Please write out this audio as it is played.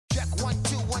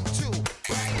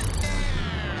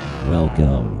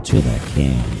Welcome to the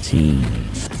Canteen.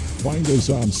 Find us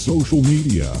on social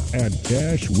media at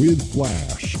Cash with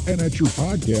Flash and at your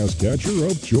podcast catcher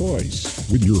of choice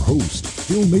with your host,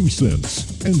 Phil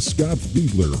Naessens and Scott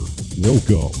Fiedler.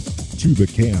 Welcome to the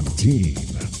Canteen.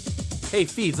 Hey,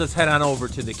 Feeds, let's head on over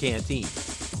to the Canteen.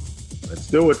 Let's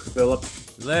do it, Philip.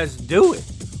 Let's do it.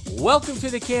 Welcome to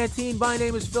the Canteen. My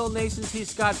name is Phil Naessens. He's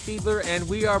Scott Fiedler, and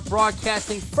we are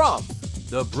broadcasting from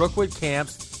the Brookwood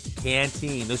Camps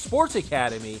Canteen, the sports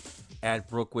academy at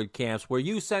Brookwood Camps, where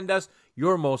you send us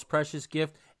your most precious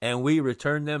gift, and we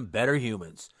return them better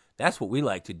humans. That's what we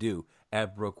like to do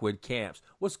at Brookwood Camps.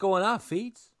 What's going on,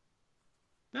 Feeds?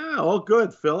 Yeah, all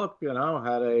good, Philip. You know,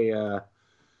 had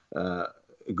a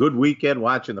good weekend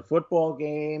watching the football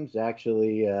games.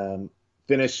 Actually,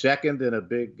 finished second in a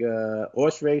big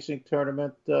horse racing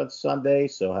tournament Sunday,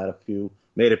 so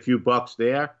made a few bucks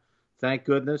there. Thank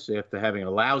goodness, after having a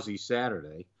lousy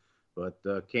Saturday,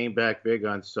 but came back big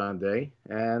on Sunday,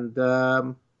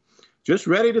 and just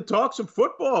ready to talk some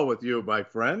football with you, my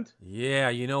friend. Yeah,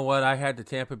 you know what? I had the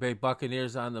Tampa Bay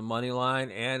Buccaneers on the money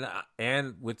line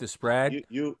and with the spread.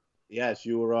 Yes,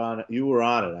 you were on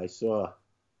it. I saw.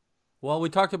 Well, we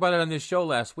talked about it on this show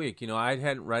last week. You know, I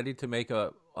hadn't ready to make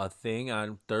a thing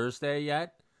on Thursday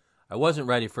yet. I wasn't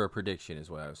ready for a prediction, is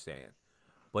what I was saying.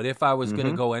 But if I was going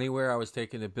to go anywhere, I was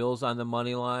taking the Bills on the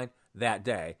money line that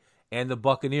day and the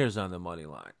Buccaneers on the money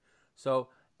line. So,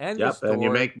 the story. And you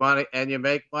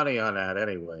make money on that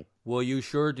anyway. Well, you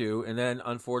sure do. And then,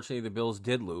 unfortunately, the Bills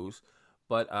did lose.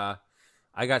 But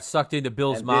I got sucked into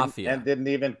Bills Mafia. And didn't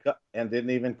even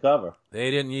cover.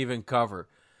 They didn't even cover.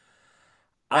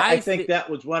 I think that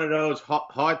was one of those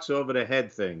hearts over the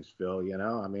head things, Phil. You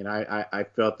know, I mean, I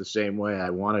felt the same way. I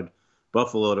wanted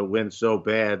Buffalo to win so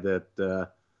bad that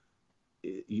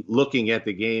looking at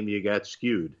the game, you got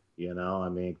skewed. You know, I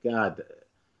mean, God,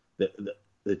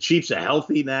 the Chiefs are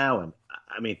healthy now, and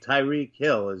I mean, Tyreek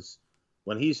Hill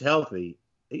when he's healthy,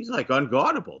 he's like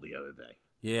unguardable the other day.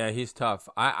 Yeah, he's tough.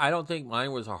 I don't think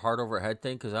mine was a heart over head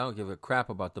thing because I don't give a crap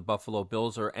about the Buffalo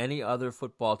Bills or any other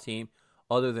football team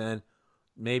other than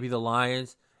maybe the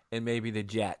Lions and maybe the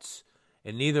Jets.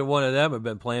 And neither one of them have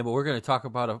been playing, but we're going to talk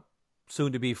about a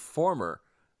soon-to-be former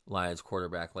Lions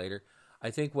quarterback later. I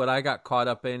think what I got caught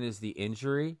up in is the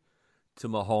injury to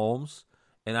Mahomes,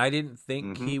 and I didn't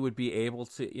think he would be able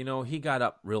to, you know, he got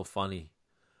up real funny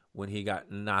when he got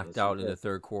knocked out in the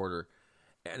third quarter.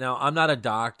 Now, I'm not a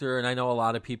doctor, and I know a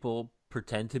lot of people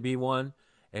pretend to be one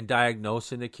and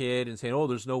diagnosing the kid and saying, oh,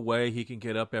 there's no way he can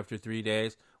get up after 3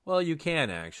 days. Well, you can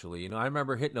actually. You know, I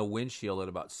remember hitting a windshield at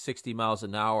about 60 miles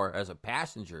an hour as a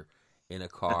passenger in a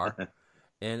car,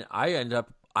 and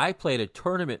I played a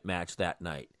tournament match that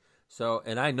night. So,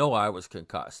 and I know I was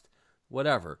concussed.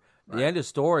 Whatever. Right. The end of the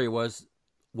story was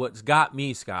what's got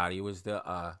me, Scotty, was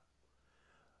the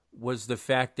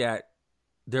fact that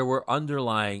there were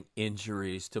underlying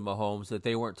injuries to Mahomes that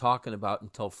they weren't talking about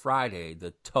until Friday.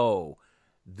 The toe,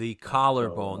 the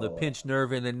collarbone, the pinched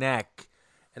nerve in the neck.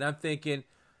 And I'm thinking,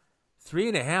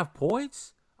 3.5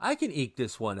 points? I can eke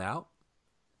this one out.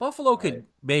 Buffalo could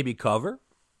maybe cover.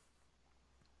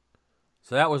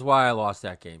 So that was why I lost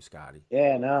that game, Scotty.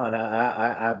 Yeah, no, and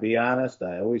I'll be honest,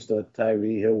 I always thought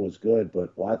Tyree Hill was good,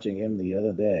 but watching him the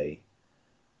other day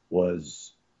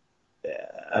was,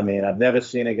 I mean, I've never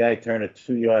seen a guy turn a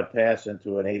 2-yard pass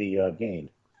into an 80-yard gain.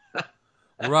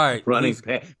 Right.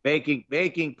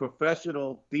 Making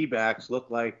professional D-backs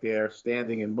look like they're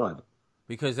standing in mud.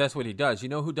 Because that's what he does. You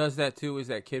know who does that too is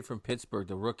that kid from Pittsburgh,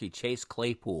 the rookie, Chase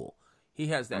Claypool. He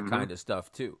has that kind of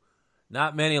stuff too.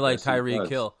 Not many like Tyreek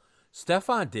Hill.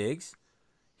 Stephon Diggs,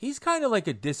 he's kind of like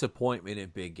a disappointment in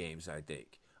big games, I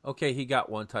think. Okay, he got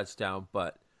 1 touchdown,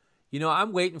 but, you know,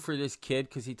 I'm waiting for this kid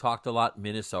because he talked a lot in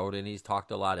Minnesota and he's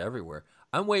talked a lot everywhere.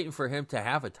 I'm waiting for him to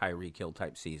have a Tyreek Hill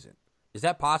type season. Is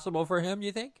that possible for him,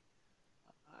 you think?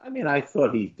 I mean, I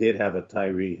thought he did have a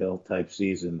Tyreek Hill type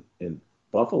season in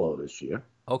Buffalo this year.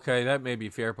 Okay, that may be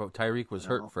fair, but Tyreek was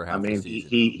hurt for half the season.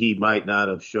 He might not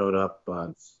have showed up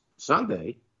on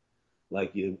Sunday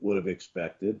like you would have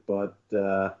expected, but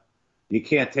you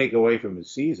can't take away from his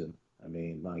season. I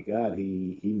mean, my God,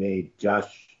 he made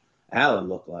Josh Allen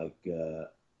look like,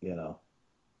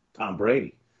 Tom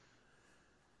Brady.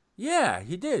 Yeah,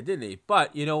 he did, didn't he?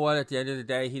 But you know what? At the end of the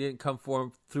day, he didn't come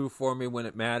through for me when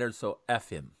it mattered, so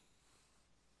F him.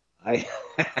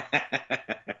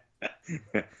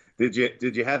 Did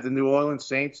you have the New Orleans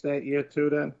Saints that year too?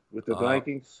 Then with the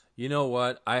Vikings. You know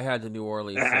what? I had the New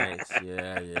Orleans Saints.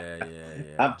 Yeah.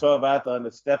 I'm talking about the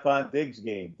Stephon Diggs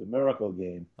game, the miracle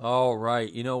game. Oh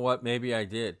right. You know what? Maybe I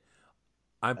did.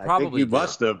 I I think probably you do.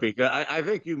 must have because I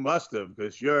think you must have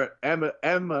because you're Emma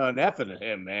and effing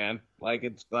him, man. Like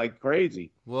it's like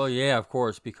crazy. Well, yeah, of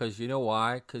course, because you know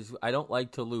why? Because I don't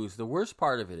like to lose. The worst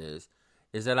part of it is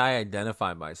that I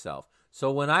identify myself.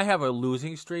 So when I have a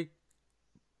losing streak,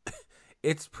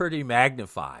 it's pretty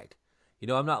magnified.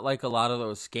 I'm not like a lot of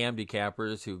those scam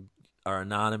decappers who are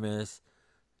anonymous,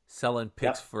 selling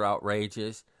picks Yep. for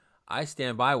outrageous. I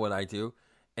stand by what I do.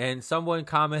 And someone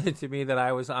commented to me that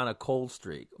I was on a cold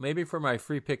streak, maybe for my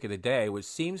free pick of the day, which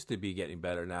seems to be getting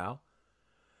better now.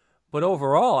 But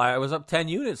overall, I was up 10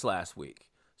 units last week.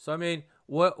 So, I mean,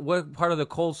 what part of the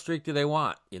cold streak do they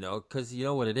want? Because you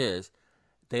know what it is.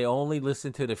 They only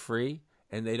listen to the free,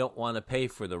 and they don't want to pay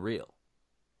for the real.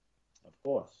 Of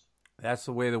course. That's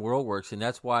the way the world works, and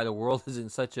that's why the world is in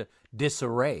such a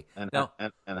disarray. And Now,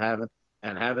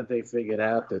 haven't they figured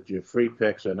out that your free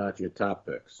picks are not your top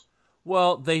picks?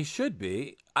 well, they should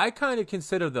be. I kind of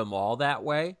consider them all that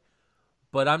way,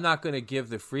 but I'm not going to give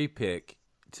the free pick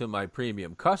to my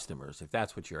premium customers if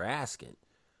that's what you're asking.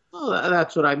 Well,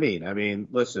 that's what I mean. I mean,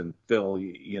 listen, Phil,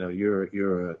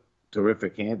 you're a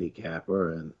terrific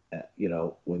handicapper, and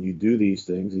when you do these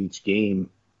things, each game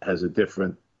has a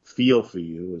different feel for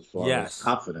you as far as Yes.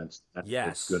 confidence that it's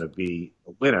Yes. going to be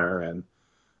a winner. And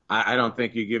I don't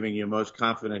think you're giving your most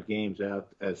confident games out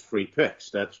as free picks.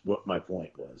 That's what my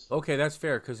point was. Okay, that's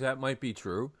fair because that might be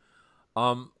true.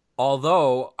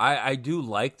 Although I do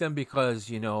like them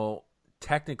because,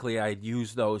 technically I'd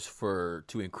use those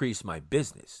to increase my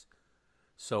business.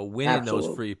 So winning those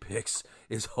Absolutely. free picks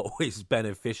is always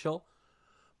beneficial.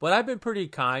 But I've been pretty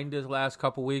kind the last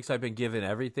couple weeks. I've been giving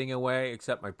everything away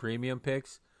except my premium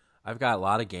picks. I've got a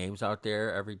lot of games out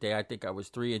there every day. I think I was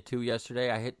 3-2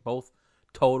 yesterday. I hit both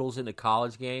totals in the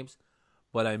college games,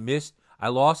 but I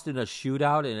lost in a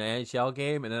shootout in an NHL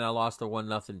game, and then I lost a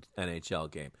 1-0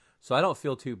 NHL game. So I don't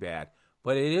feel too bad.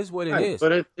 But it is what it Right, is.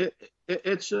 but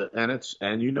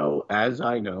as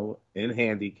I know in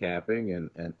handicapping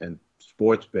and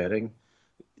sports betting,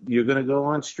 you're going to go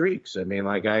on streaks. I mean,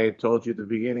 like I had told you at the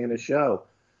beginning of the show,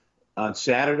 on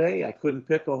Saturday I couldn't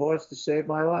pick a horse to save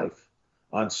my life.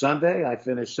 On Sunday I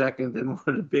finished second in one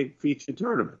of the big feature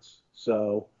tournaments.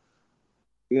 So,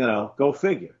 go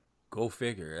figure. Go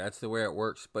figure. That's the way it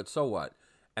works. But so what?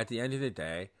 At the end of the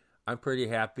day, I'm pretty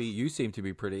happy. You seem to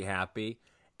be pretty happy.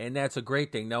 And that's a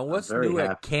great thing. Now, what's very new at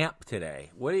happy. camp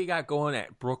today? What do you got going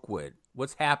at Brookwood?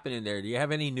 What's happening there? Do you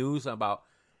have any news about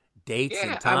dates and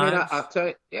Yeah, I mean, times? I'll tell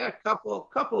you, yeah, a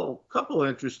couple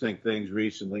interesting things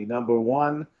recently. Number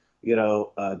one,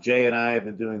 Jay and I have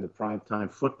been doing the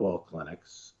primetime football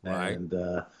clinics, Right. and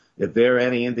if they're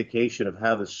any indication of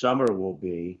how the summer will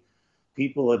be,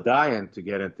 people are dying to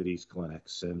get into these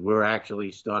clinics, and we're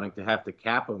actually starting to have to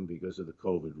cap them because of the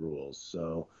COVID rules.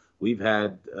 So we've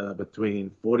had between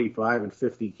 45 and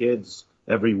 50 kids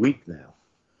every week now,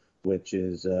 which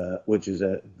is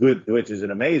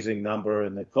an amazing number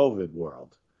in the COVID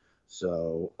world.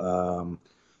 So,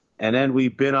 and then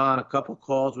we've been on a couple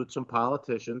calls with some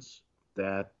politicians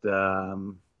that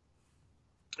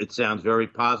it sounds very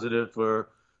positive for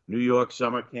New York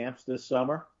summer camps this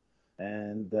summer,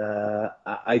 and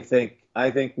I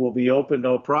think we'll be open,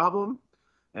 no problem.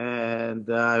 And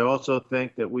I also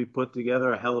think that we put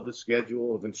together a hell of a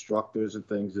schedule of instructors and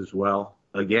things as well.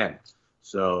 Again,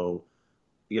 so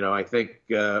I think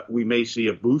we may see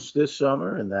a boost this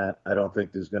summer, and that I don't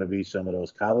think there's going to be some of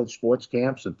those college sports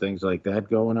camps and things like that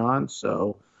going on.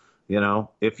 So,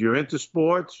 if you're into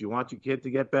sports, you want your kid to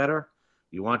get better,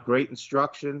 you want great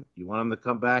instruction, you want them to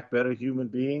come back better human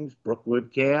beings,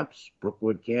 Brookwood Camps,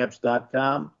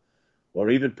 brookwoodcamps.com, or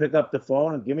even pick up the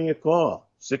phone and give me a call,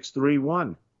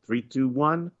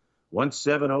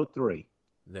 631-321-1703.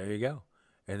 There you go.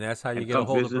 And that's how you And get a come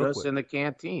hold of visit us Brookwood. in the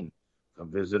canteen. Come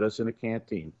visit us in the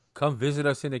canteen. Come visit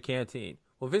us in the canteen.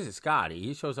 Well, visit Scotty.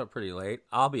 He shows up pretty late.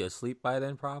 I'll be asleep by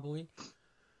then, probably.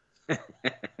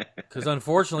 Because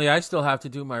unfortunately, I still have to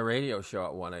do my radio show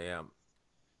at 1 a.m.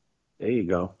 There you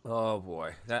go. Oh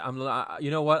boy,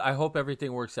 you know what? I hope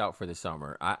everything works out for the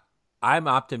summer. I'm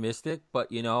optimistic, but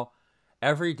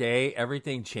every day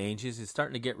everything changes. It's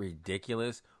starting to get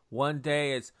ridiculous. One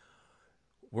day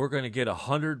we're going to get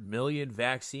 100 million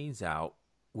vaccines out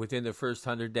within the first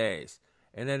 100 days,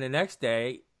 and then the next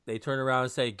day they turn around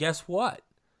and say, "Guess what?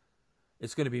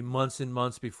 It's going to be months and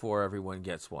months before everyone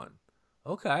gets one."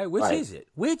 Okay, which Right. is it?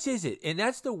 Which is it? And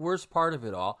that's the worst part of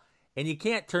it all. And you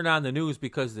can't turn on the news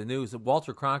because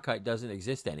Walter Cronkite doesn't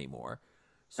exist anymore.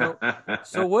 So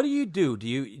what do you do?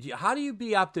 How do you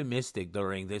be optimistic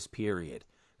during this period?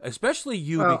 Especially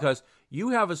you, Well- because you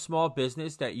have a small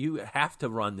business that you have to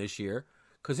run this year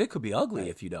because it could be ugly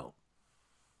if you don't.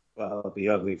 Well, it'll be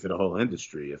ugly for the whole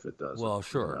industry if it doesn't. Well,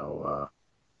 sure.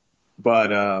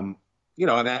 But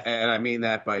and I mean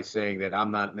that by saying that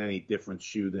I'm not in any different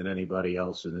shoe than anybody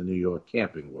else in the New York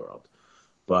camping world.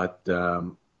 But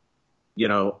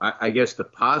I guess the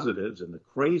positives and the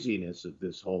craziness of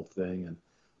this whole thing, and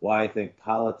why I think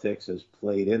politics has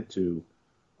played into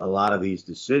a lot of these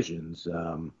decisions.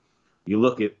 You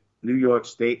look at New York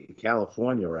State and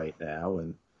California right now,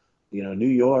 and New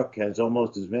York has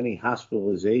almost as many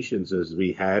hospitalizations as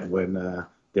we had when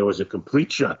there was a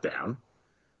complete shutdown,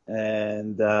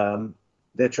 and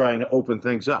they're trying to open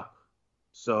things up.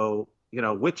 So,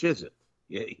 which is it?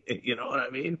 You know what I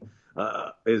mean?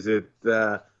 Is it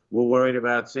we're worried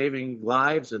about saving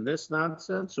lives in this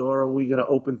nonsense, or are we going to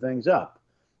open things up?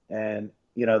 And,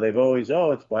 they've always,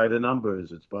 it's by the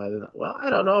numbers. Well, I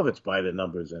don't know if it's by the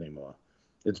numbers anymore.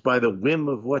 It's by the whim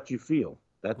of what you feel.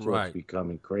 That's Right. what's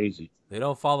becoming crazy. They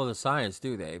don't follow the science,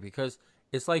 do they? Because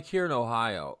it's like here in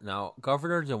Ohio. Now,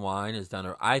 Governor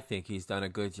DeWine I think he's done a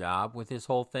good job with this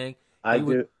whole thing. I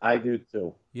do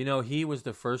too. He was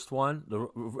the first one.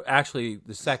 Actually,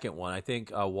 the second one. I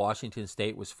think Washington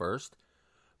State was first.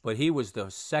 But he was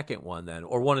the second one then,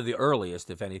 or one of the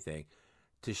earliest, if anything,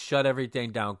 to shut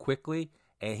everything down quickly.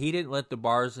 And he didn't let the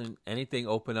bars and anything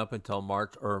open up until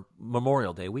March or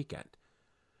Memorial Day weekend.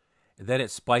 And then it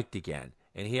spiked again.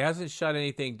 And he hasn't shut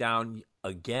anything down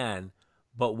again.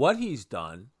 But what he's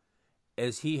done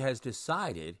is he has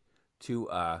decided to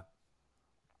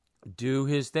do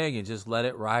his thing and just let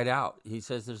it ride out. He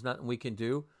says there's nothing we can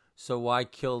do, so why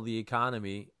kill the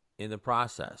economy in the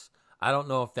process? I don't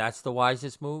know if that's the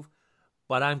wisest move,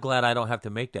 but I'm glad I don't have to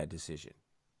make that decision.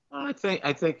 I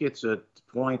think it's a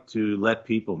point to let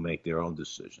people make their own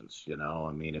decisions.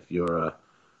 I mean, if you're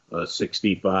a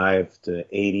 65 to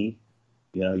 80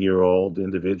 year old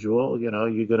individual, you're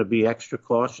going to be extra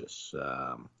cautious.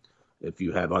 If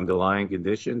you have underlying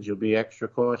conditions, you'll be extra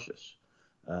cautious.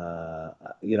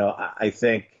 I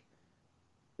think,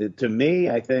 to me,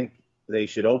 I think they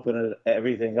should open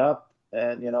everything up.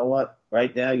 And you know what?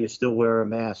 Right now, you still wear a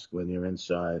mask when you're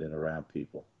inside and around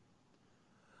people.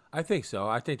 I think so.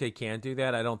 I think they can do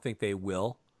that. I don't think they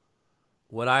will.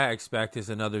 What I expect is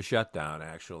another shutdown,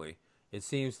 actually. It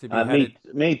seems to be headed...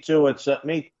 Me too. At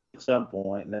some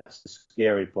point, and that's the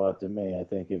scary part to me. I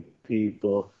think if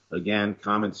people, again,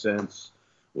 common sense,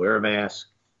 wear a mask,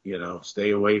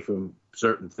 stay away from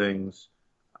certain things,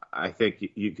 I think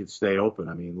you could stay open.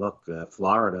 I mean, look,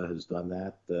 Florida has done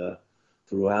that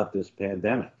throughout this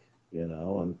pandemic,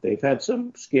 and they've had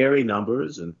some scary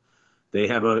numbers, and they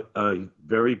have a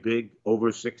very big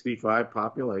over 65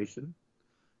 population.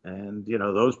 And,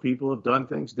 those people have done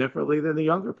things differently than the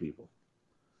younger people.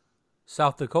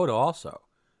 South Dakota also.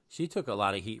 She took a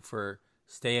lot of heat for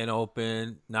staying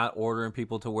open, not ordering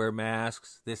people to wear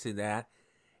masks, this and that.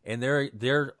 And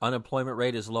their unemployment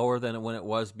rate is lower than when it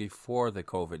was before the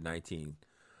COVID-19.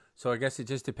 So I guess it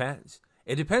just depends.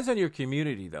 It depends on your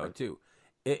community, though, too.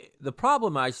 The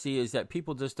problem I see is that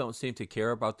people just don't seem to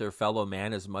care about their fellow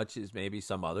man as much as maybe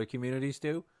some other communities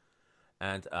do.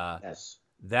 And yes.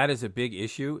 That is a big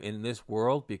issue in this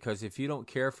world, because if you don't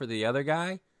care for the other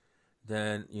guy,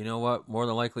 then you know what? More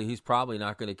than likely, he's probably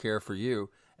not going to care for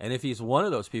you. And if he's one of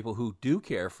those people who do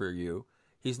care for you,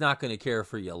 he's not going to care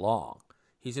for you long.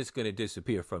 He's just going to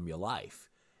disappear from your life.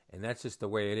 And that's just the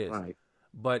way it is. Right.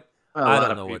 But I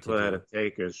don't know what to do. A lot of people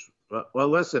had takers. Well,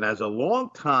 listen, as a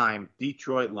long-time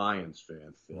Detroit Lions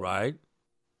fan, Phil, right?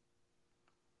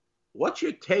 What's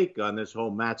your take on this whole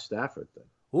Matt Stafford thing?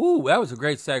 Ooh, that was a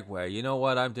great segue. You know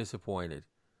what? I'm disappointed.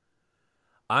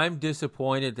 I'm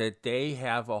disappointed that they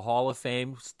have a Hall of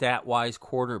Fame stat-wise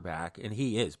quarterback, and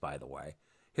he is, by the way.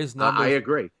 His numbers. I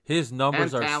agree. His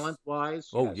numbers and are talent-wise.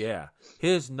 Oh yes. Yeah,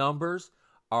 his numbers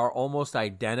are almost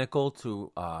identical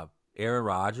to Aaron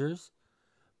Rodgers,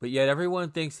 but yet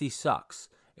everyone thinks he sucks.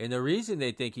 And the reason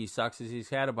they think he sucks is he's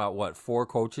had about 4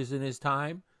 coaches in his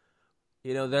time.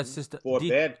 That's just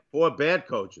four bad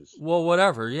coaches. Well,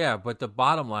 whatever, yeah. But the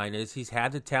bottom line is he's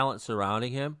had the talent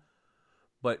surrounding him,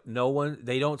 but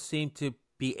they don't seem to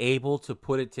be able to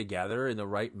put it together in the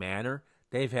right manner.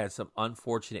 They've had some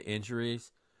unfortunate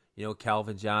injuries.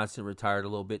 Calvin Johnson retired a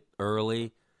little bit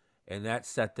early, and that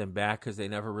set them back because they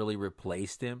never really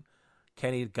replaced him.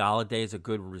 Kenny Golladay is a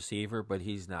good receiver, but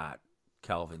he's not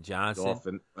Calvin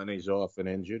Johnson. He's often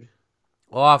injured.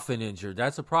 Often injured.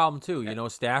 That's a problem, too.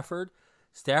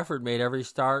 Stafford made every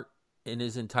start in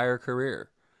his entire career.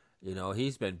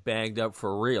 He's been banged up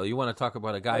for real. You want to talk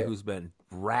about a guy who's been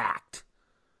racked.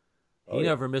 He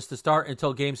never missed a start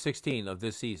until Game 16 of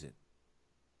this season.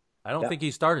 I don't think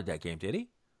he started that game, did he?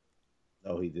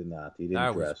 No, he did not. He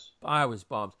didn't dress. I was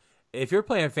bummed. if you're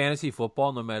playing fantasy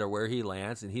football, no matter where he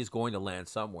lands, and he's going to land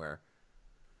somewhere,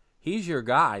 he's your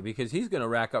guy because he's going to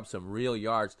rack up some real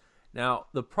yards. Now,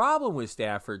 the problem with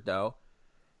Stafford, though,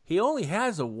 he only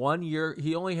has 1 year.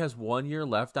 He only has 1 year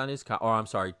left on his. Or I'm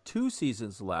sorry, 2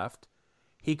 seasons left.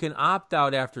 He can opt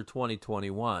out after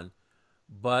 2021,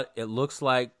 but it looks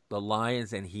like the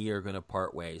Lions and he are going to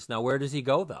part ways. Now, where does he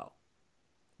go though?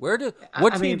 What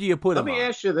team do you put him on? Let me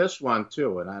ask you this one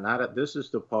too, and this is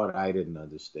the part I didn't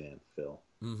understand, Phil.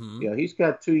 Mm-hmm. He's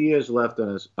got 2 years left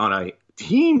on a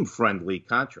team-friendly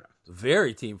contract.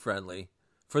 Very team-friendly.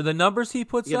 For the numbers he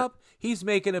puts up, he's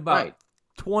making about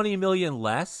 $20 million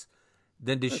less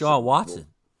than Deshaun Watson.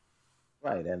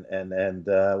 Right, and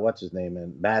what's his name?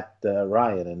 And Matt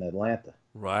Ryan in Atlanta.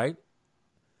 Right.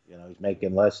 He's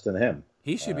making less than him.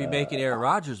 He should be making Aaron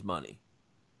Rodgers money.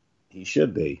 He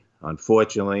should be.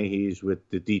 Unfortunately, he's with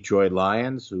the Detroit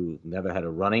Lions, who never had a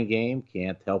running game,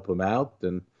 can't help him out,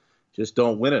 and just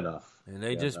don't win enough. And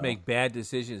they just make bad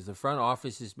decisions. The front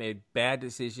office has made bad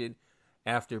decision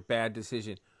after bad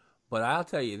decision. But I'll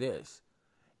tell you this.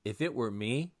 If it were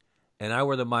me, and I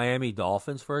were the Miami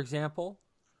Dolphins, for example,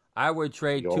 I would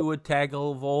trade Tua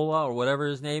Tagovailoa, or whatever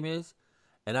his name is,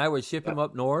 and I would ship him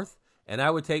up north, and I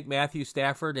would take Matthew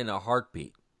Stafford in a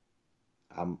heartbeat.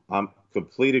 I'm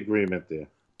complete agreement there.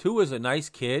 Tua's a nice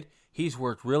kid. He's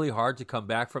worked really hard to come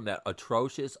back from that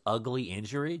atrocious, ugly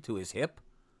injury to his hip.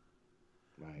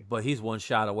 Right. But he's one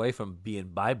shot away from being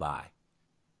bye-bye.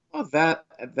 Well, that,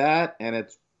 and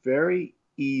it's very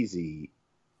easy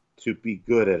to be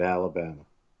good at Alabama.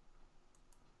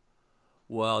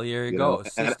 Well, here you go.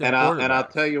 And I'll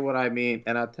tell you what I mean.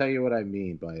 And I'll tell you what I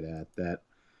mean by that. That,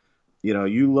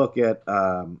 you look at,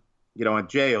 and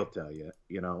Jay will tell you,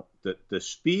 the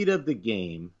speed of the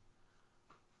game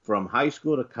from high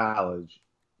school to college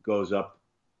goes up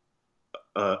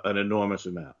an enormous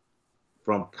amount.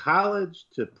 From college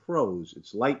to pros,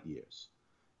 it's light years.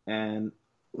 And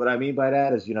what I mean by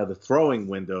that is, the throwing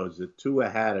windows that Tua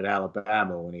had at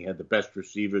Alabama when he had the best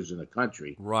receivers in the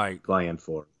country playing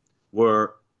for him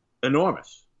were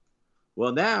enormous.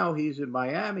 Well, now he's in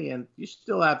Miami, and you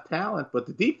still have talent, but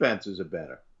the defenses are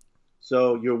better.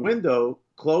 So your window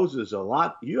closes a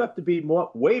lot. You have to be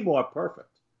way more perfect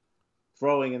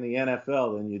throwing in the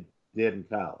NFL than you did in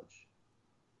college.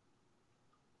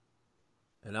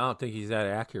 And I don't think he's that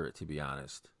accurate, to be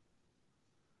honest.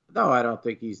 No, I don't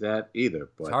think he's that either.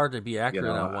 But, it's hard to be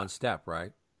accurate on one step,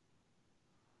 right?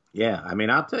 Yeah, I mean,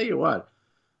 I'll tell you what.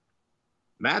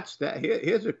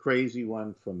 Here's a crazy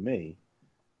one from me.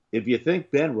 If you think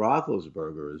Ben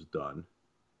Roethlisberger is done,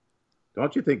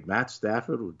 don't you think Matt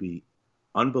Stafford would be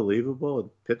unbelievable in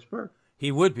Pittsburgh?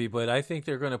 He would be, but I think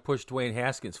they're going to push Dwayne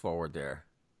Haskins forward there.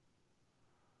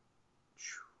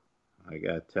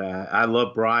 I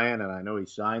love Brian, and I know he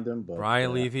signed him. But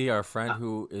Brian Levy, our friend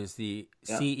who is the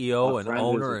CEO and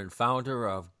owner and founder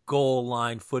of Goal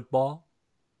Line Football.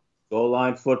 Goal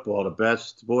Line Football, the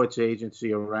best sports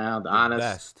agency around,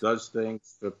 honest, does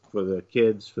things for the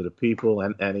kids, for the people,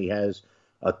 and he has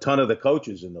a ton of the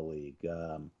coaches in the league.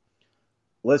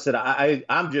 Listen,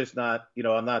 I'm just not,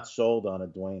 I'm not sold on a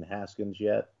Dwayne Haskins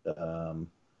yet.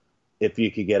 If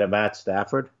you could get a Matt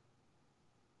Stafford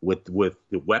with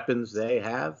the weapons they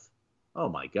have, oh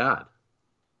my God.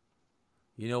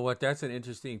 You know what? That's an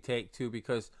interesting take too,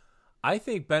 because I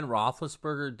think Ben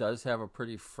Roethlisberger does have a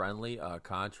pretty friendly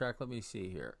contract. Let me see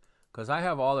here, because I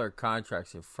have all their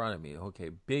contracts in front of me. Okay,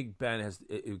 Big Ben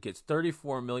it gets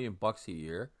 $34 million a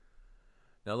year.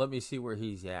 Now let me see where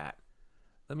he's at.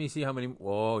 Let me see how many.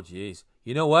 Oh, geez.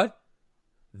 You know what?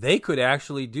 They could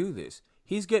actually do this.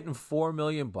 He's getting $4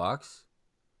 million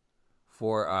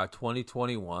for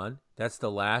 2021. That's the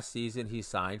last season he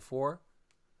signed for.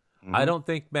 Mm-hmm. I don't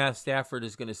think Matt Stafford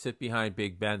is going to sit behind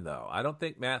Big Ben, though. I don't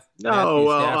think Matthew Stafford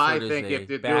I is think if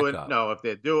they're backup.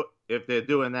 if they're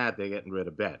doing that, they're getting rid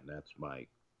of Ben. That's my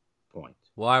point.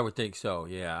 Well, I would think so.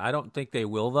 Yeah, I don't think they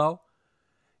will, though.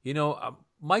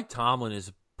 Mike Tomlin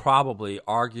is probably,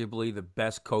 arguably, the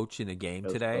best coach in the game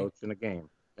today. Coach in the game.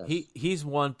 Yes. He's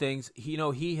won things.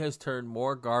 He has turned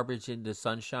more garbage into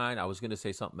sunshine. I was going to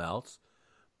say something else,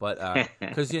 but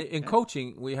because in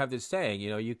coaching we have this saying,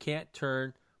 you can't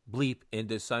turn bleep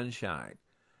into sunshine,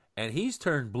 and he's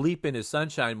turned bleep into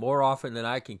sunshine more often than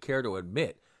I can care to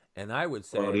admit. And I would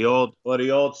say, the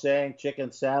old saying,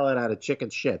 chicken salad out of chicken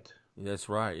shit. That's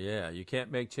right. Yeah, you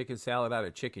can't make chicken salad out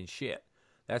of chicken shit.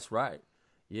 That's right.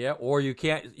 Yeah, or you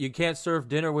can't serve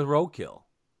dinner with roadkill.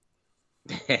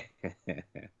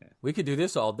 We could do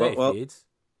this all day, Feeds.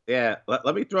 Yeah,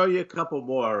 let me throw you a couple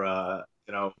more,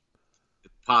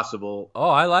 possible. Oh,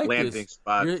 I like landing this.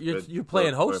 Spots You're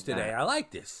playing host today. I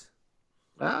like this.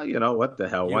 Well, you know what the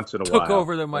hell? You once in a took while,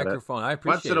 over the microphone. I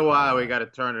appreciate it. once in a while, we got to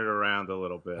turn it around a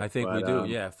little bit. I think we do.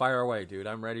 Yeah, fire away, dude.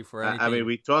 I'm ready for anything. I mean,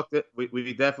 we talked.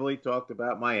 We definitely talked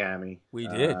about Miami. We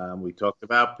did. We talked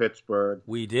about Pittsburgh.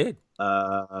 We did.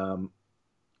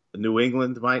 New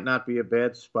England might not be a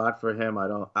bad spot for him.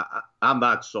 I'm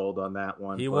not sold on that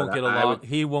one. He won't get along.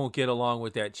 He won't get along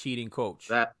with that cheating coach.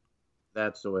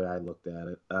 That's the way I looked at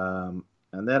it.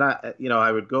 And then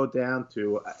I would go down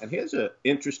to, and here's an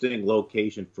interesting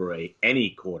location for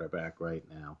any quarterback right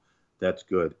now. That's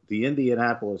good. The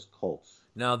Indianapolis Colts.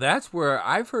 Now that's where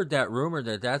I've heard that rumor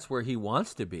that's where he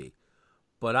wants to be.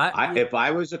 But if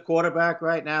I was a quarterback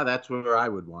right now, that's where I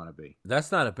would want to be.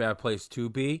 That's not a bad place to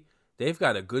be. They've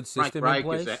got a good system in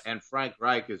place. And Frank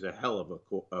Reich is a hell of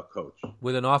a coach.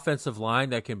 With an offensive line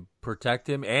that can protect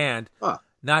him and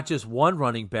not just one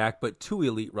running back, but two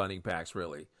elite running backs,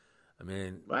 really. I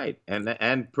mean, right,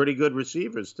 and pretty good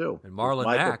receivers too. And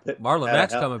Marlon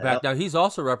Mack's coming back now. He's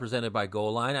also represented by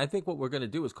Goal Line. I think what we're going to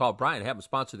do is call Brian and have him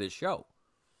sponsor this show.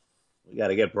 We got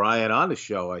to get Brian on the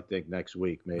show. I think next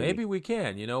week, maybe. Maybe we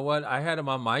can. You know what? I had him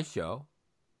on my show.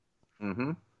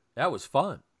 Mm-hmm. That was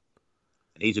fun.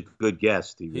 And he's a good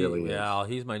guest. He really is. Yeah,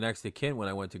 he's my next of kin when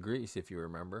I went to Greece, if you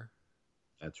remember.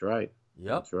 That's right.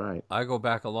 Yep, that's right. I go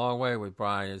back a long way with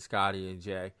Brian and Scotty and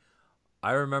Jay.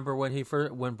 I remember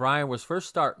when Brian was first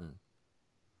starting.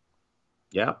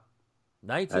 Yeah.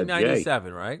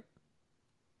 1997, right?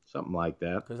 Something like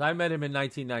that. Because I met him in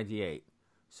 1998.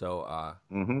 So,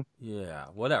 yeah,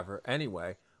 whatever.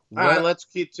 Anyway. All right, let's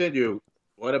continue.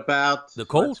 What about the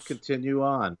Colts? Let's continue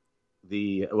on.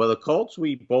 The Colts,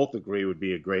 we both agree would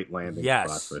be a great landing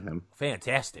spot for him.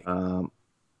 Fantastic.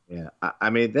 Yeah. I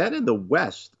mean, then in the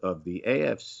West of the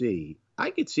AFC, I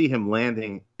could see him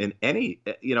landing in any,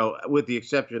 with the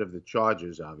exception of the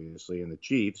Chargers, obviously, and the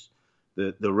Chiefs,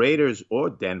 the Raiders or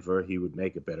Denver, he would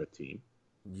make a better team.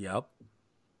 Yep.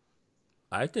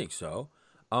 I think so.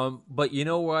 But you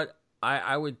know what?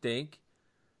 I would think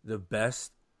the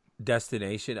best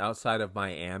destination outside of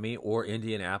Miami or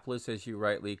Indianapolis, as you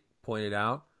rightly pointed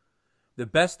out, the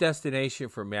best destination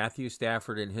for Matthew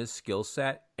Stafford and his skill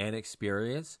set and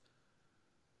experience,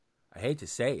 I hate to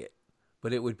say it,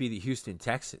 but it would be the Houston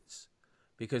Texans,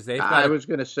 because they've got. I was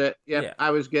going to say,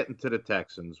 I was getting to the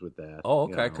Texans with that. Oh,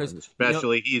 okay, because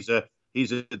especially he's a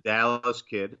Dallas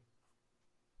kid.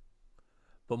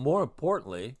 But more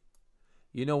importantly,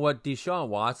 you know what Deshaun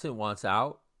Watson wants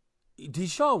out?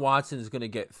 Deshaun Watson is going to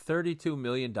get $32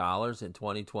 million in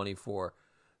 2024.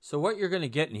 So what you're going to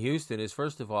get in Houston is,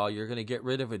 first of all, you're going to get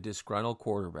rid of a disgruntled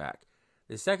quarterback.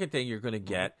 The second thing you're going to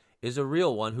get is a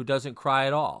real one who doesn't cry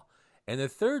at all. And the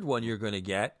third one you're going to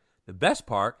get, the best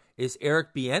part, is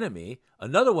Eric Bieniemy,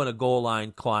 another one of Goal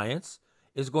Line clients,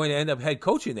 is going to end up head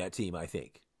coaching that team, I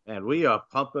think. And we are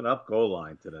pumping up Goal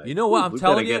Line today. You know what I'm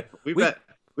telling you?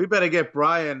 We better get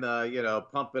Brian,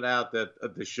 pumping out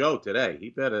the show today. He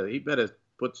better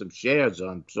put some shares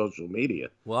on social media.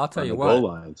 Well, I'll tell you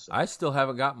what. I still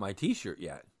haven't got my T-shirt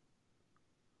yet.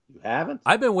 You haven't?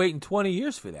 I've been waiting 20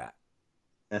 years for that.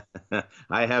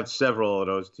 I have several of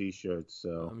those T-shirts.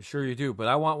 So I'm sure you do, but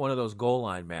I want one of those Goal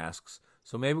Line masks.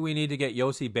 So maybe we need to get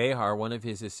Yossi Behar, one of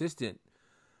his assistant,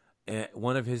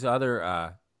 one of his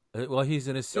other. He's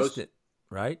an assistant,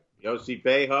 right? Yossi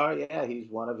Behar, yeah, he's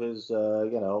one of his,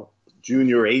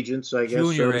 junior agents, I guess.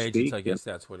 Junior agents, I guess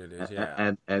that's what it is.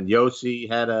 Yeah. And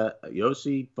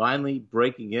Yossi finally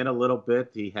breaking in a little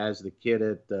bit. He has the kid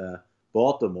at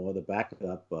Baltimore, the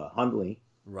backup, Hundley.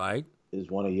 Right. Is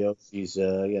one of Yossi's,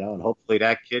 and hopefully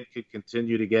that kid could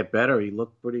continue to get better. He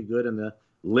looked pretty good in the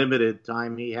limited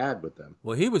time he had with them.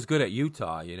 Well, he was good at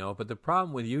Utah, but the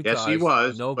problem with Utah yes, he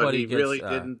was, nobody but he really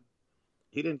didn't.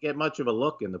 He didn't get much of a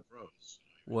look in the pros.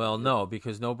 Well, no,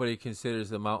 because nobody considers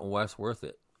the Mountain West worth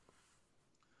it.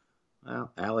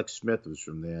 Well, Alex Smith was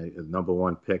from there, the number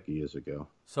one pick years ago.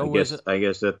 So I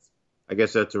guess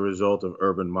that's a result of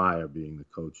Urban Meyer being the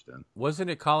coach then. Wasn't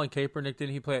it Colin Kaepernick?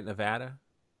 Didn't he play at Nevada?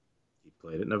 He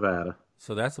played at Nevada.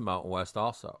 So that's a Mountain West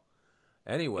also.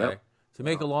 Anyway, to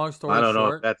make a long story short,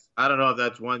 I don't know if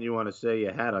that's one you want to say you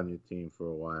had on your team for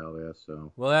a while there.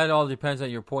 So well, that all depends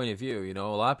on your point of view. A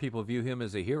lot of people view him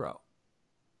as a hero.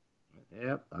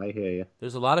 Yep, I hear you.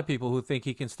 There's a lot of people who think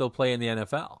he can still play in the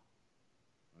NFL.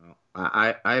 Well,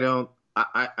 I don't.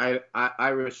 I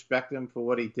respect him for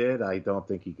what he did. I don't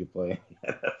think he could play in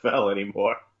the NFL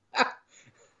anymore.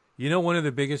 One of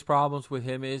the biggest problems with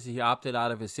him is he opted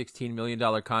out of his $16 million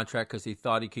contract because he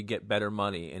thought he could get better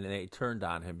money, and they turned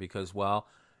on him because,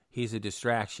 he's a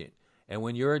distraction. And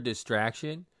when you're a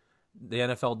distraction, the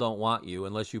NFL don't want you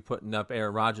unless you're putting up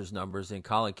Aaron Rodgers numbers, and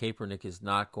Colin Kaepernick is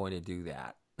not going to do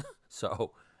that.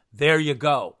 So there you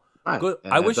go. Right. Good.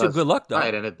 I And it wish him does good luck though.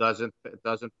 right, and it doesn't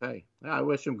pay. Yeah, I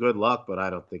wish him good luck, but I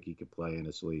don't think he could play in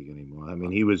this league anymore. I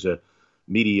mean, he was a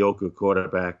mediocre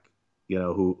quarterback,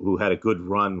 who had a good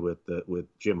run with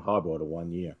Jim Harbaugh the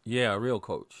 1 year. Yeah, a real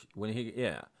coach.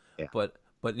 Yeah. Yeah. But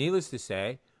needless to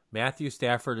say, Matthew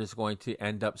Stafford is going to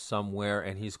end up somewhere,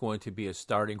 and he's going to be a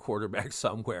starting quarterback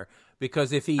somewhere.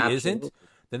 Because if he Absolutely. isn't,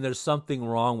 then there's something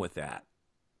wrong with that.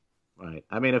 Right.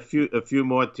 I mean, a few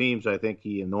more teams I think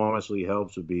he enormously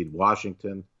helps would be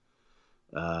Washington.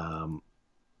 Um,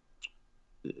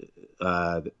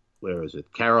 uh, where is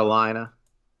it? Carolina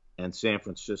and San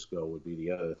Francisco would be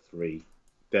the other three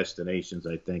destinations,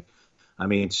 I think. I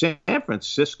mean, San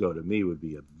Francisco to me would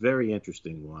be a very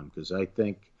interesting one because I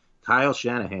think Kyle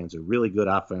Shanahan's a really good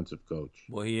offensive coach.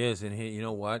 Well, he is, and you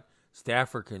know what?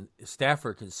 Stafford can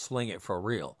sling it for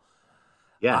real.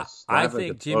 Yes, I Stafford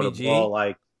think could throw the ball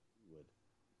like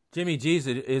Jimmy G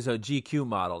is a GQ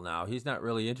model now. He's not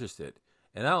really interested,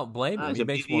 and I don't blame him. he's He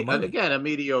makes more money. again a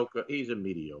mediocre. He's a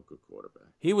mediocre quarterback.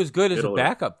 He was good as a Middle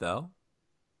backup, though.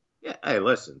 Yeah, hey,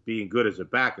 listen, being good as a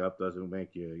backup doesn't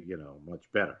make you, much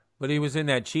better. But he was in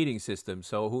that cheating system,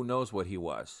 so who knows what he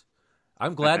was.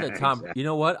 I'm glad that Exactly. You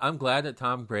know what? I'm glad that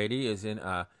Tom Brady is in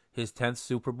his 10th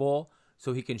Super Bowl,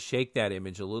 so he can shake that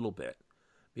image a little bit.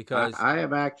 Because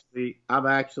I'm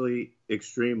actually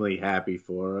extremely happy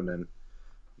for him, and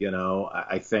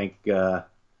I think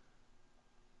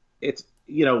it's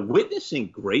witnessing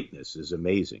greatness is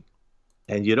amazing,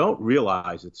 and you don't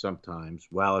realize it sometimes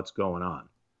while it's going on.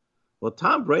 Well,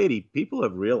 Tom Brady, people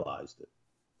have realized it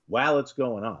while it's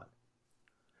going on,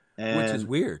 which is and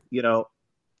weird.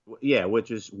 yeah, which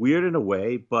is weird in a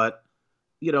way, but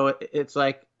it's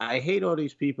like I hate all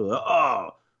these people.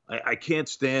 Oh, I can't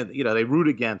stand. They root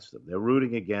against him. They're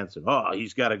rooting against him. Oh,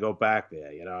 he's got to go back there.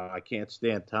 I can't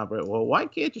stand Tom Brady. Well, why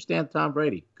can't you stand Tom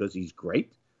Brady? Because he's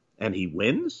great and he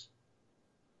wins.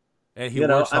 And he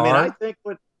works hard. I mean, I think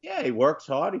he works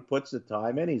hard. He puts the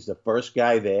time in. He's the first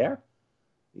guy there.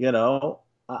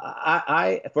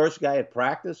 I first guy at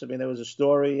practice. I mean, there was a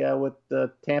story with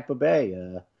Tampa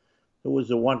Bay. Who was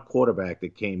the one quarterback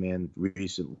that came in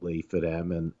recently for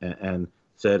them and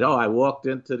said, "Oh, I walked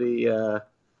into the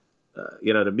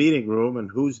the meeting room,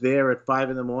 and who's there at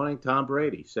 5 a.m? Tom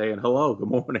Brady saying hello, good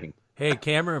morning." Hey,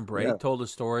 Cameron Brate told a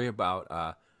story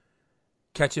about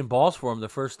catching balls for him the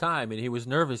first time, and he was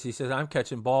nervous. He says, "I'm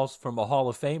catching balls from a Hall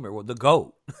of Famer, well, the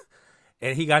GOAT."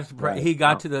 And he got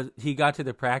to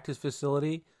the practice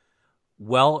facility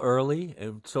well early,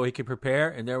 and so he could prepare.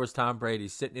 And there was Tom Brady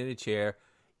sitting in a chair,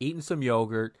 eating some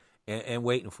yogurt, and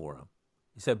waiting for him.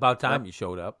 He said, "About time you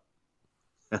showed up."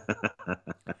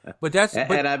 But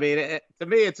and I mean, to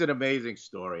me, it's an amazing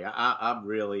story. I'm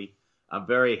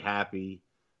very happy.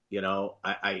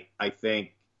 I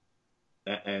think,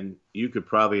 and you could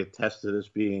probably attest to this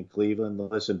being in Cleveland.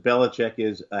 Listen, Belichick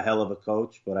is a hell of a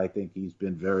coach, but I think he's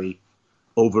been very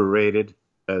overrated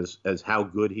as how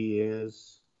good he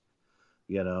is.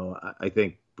 I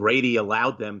think Brady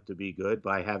allowed them to be good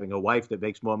by having a wife that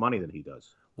makes more money than he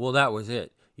does. Well, that was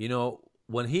it.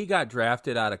 When he got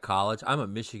drafted out of college, I'm a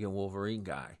Michigan Wolverine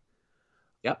guy.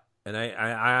 Yep. And I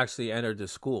actually entered the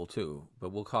school too,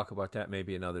 but we'll talk about that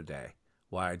maybe another day,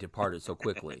 why I departed so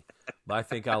quickly. But I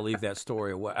think I'll leave that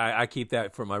story away. I keep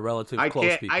that for my relative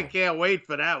close people. I can't wait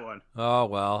for that one. Oh,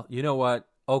 well, you know what?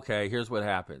 Okay, here's what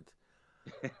happened.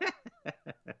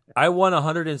 I won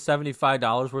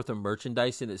 $175 worth of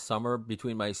merchandise in the summer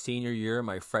between my senior year and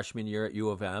my freshman year at U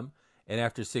of M. And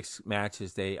after 6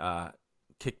 matches, they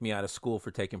kicked me out of school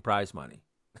for taking prize money.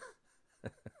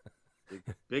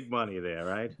 Big money there,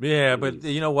 right? Yeah, Jeez. but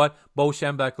you know what? Bo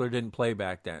Schembechler didn't play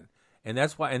back then, and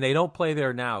that's why. And they don't play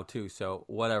there now too. So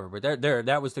whatever. But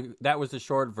that was the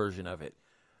short version of it.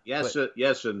 Yes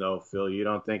or no, Phil? You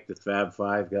don't think the Fab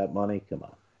Five got money? Come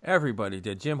on. Everybody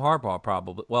did. Jim Harbaugh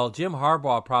probably. Well, Jim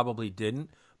Harbaugh probably didn't.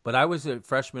 But I was at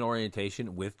freshman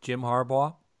orientation with Jim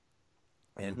Harbaugh,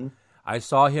 and I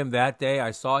saw him that day. I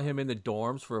saw him in the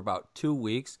dorms for about 2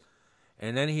 weeks,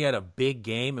 and then he had a big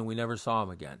game, and we never saw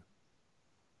him again.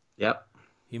 Yep.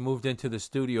 He moved into the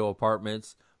studio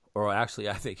apartments, or actually,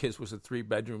 I think his was a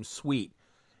 3-bedroom suite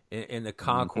in the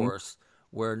concourse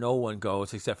where no one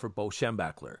goes except for Bo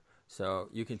Schembechler. So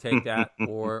you can take that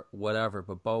or whatever.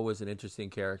 But Bo was an interesting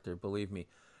character, believe me.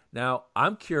 Now,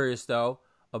 I'm curious, though,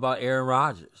 about Aaron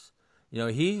Rodgers.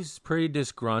 He's pretty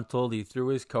disgruntled. He threw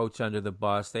his coach under the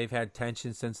bus. They've had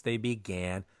tension since they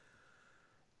began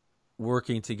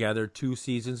working together 2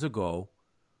 seasons ago.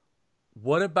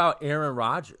 What about Aaron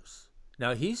Rodgers?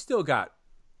 Now, he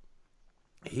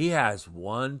has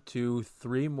 1, 2,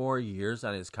 3 more years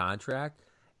on his contract,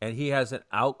 and he has an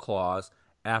out clause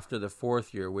after the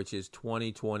fourth year, which is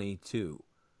 2022.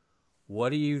 What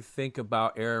do you think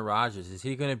about Aaron Rodgers? Is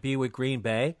he going to be with Green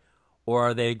Bay, or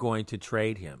are they going to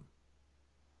trade him?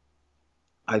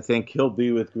 I think he'll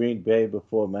be with Green Bay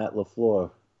before Matt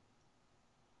LaFleur.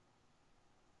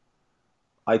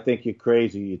 I think you're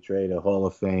crazy. You trade a Hall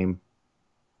of Fame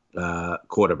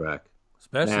quarterback.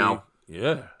 Especially, now,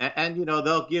 yeah. And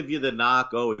they'll give you the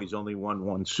knock. Oh, he's only won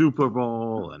one Super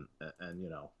Bowl, and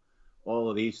all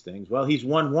of these things. Well, he's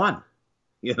won one.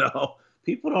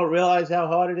 People don't realize how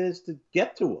hard it is to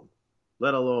get to him,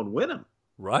 let alone win him.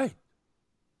 Right.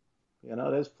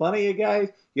 There's plenty of guys.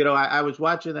 I was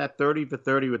watching that 30 for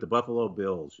 30 with the Buffalo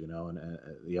Bills, and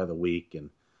the other week, and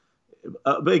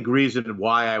a big reason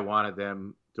why I wanted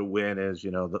them to win is,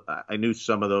 I knew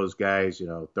some of those guys.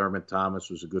 Thurman Thomas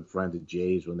was a good friend of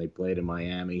Jay's when they played in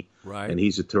Miami, right? And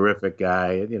he's a terrific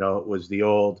guy. And it was the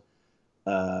old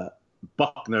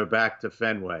Buckner back to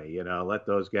Fenway. Let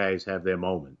those guys have their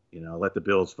moment. Let the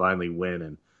Bills finally win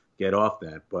and get off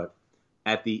that. But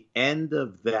at the end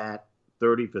of that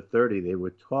 30 for 30, they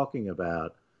were talking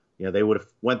about, they would have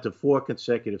went to 4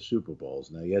 consecutive Super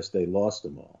Bowls. Now, yes, they lost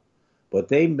them all. But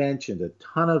they mentioned a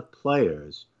ton of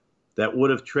players that would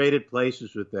have traded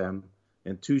places with them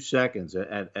in 2 seconds.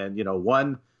 And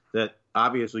one that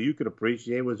obviously you could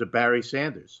appreciate was a Barry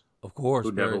Sanders. Of course.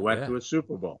 Who never went to a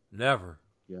Super Bowl. Never.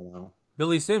 You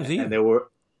Billy Sims either. And there were,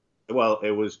 well,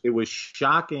 it was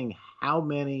shocking how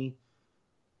many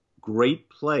great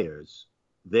players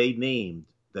they named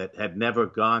that had never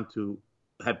gone to,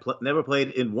 never played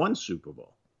in one Super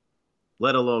Bowl,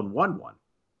 let alone won one,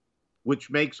 which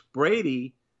makes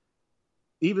Brady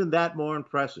even that more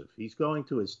impressive. He's going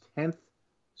to his 10th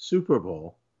Super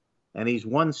Bowl, and he's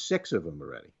won 6 of them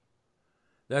already.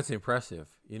 That's impressive.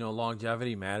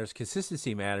 Longevity matters,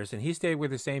 consistency matters, and he stayed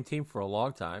with the same team for a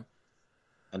long time.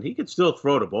 And he can still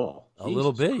throw the ball. A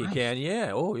little bit, he can,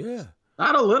 yeah. Oh, yeah.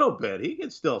 Not a little bit. He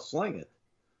can still sling it.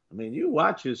 I mean, you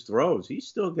watch his throws. He's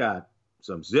still got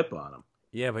some zip on him.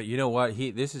 Yeah, but you know what?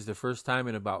 This is the first time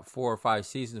in about 4 or 5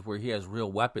 seasons where he has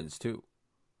real weapons, too.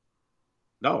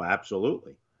 No,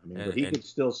 absolutely. I mean, but he can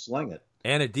still sling it.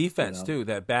 And a defense, too,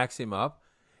 that backs him up.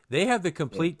 They have the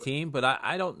complete team, but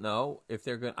I don't know if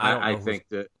they're going to. I think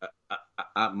that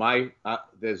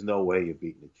there's no way you're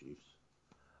beating the Chiefs.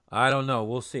 I don't know.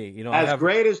 We'll see. As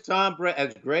great as Tom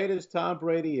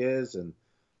Brady is, and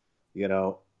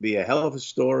be a hell of a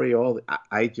story.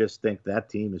 I just think that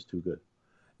team is too good.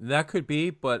 That could be,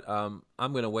 but I'm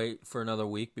going to wait for another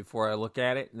week before I look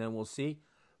at it, and then we'll see.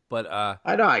 But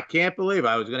I know, I can't believe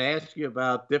I was going to ask you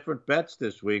about different bets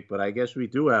this week, but I guess we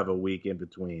do have a week in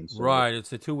between. So. Right,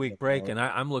 it's a 2-week break, and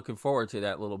I'm looking forward to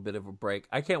that little bit of a break.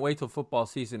 I can't wait till football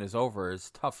season is over.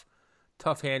 It's tough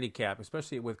handicap,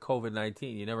 especially with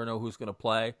COVID-19. You never know who's going to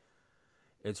play.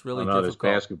 It's really difficult. This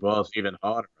basketball is even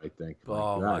harder, I think.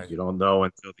 You don't know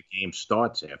until the game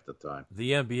starts half the time.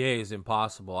 The NBA is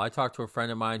impossible. I talked to a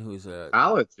friend of mine who's a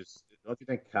college. Don't you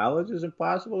think college is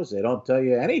impossible? Because they don't tell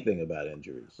you anything about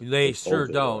injuries. They sure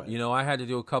don't. I had to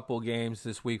do a couple games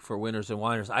this week for Winners and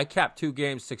Whiners. I capped 2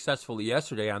 games successfully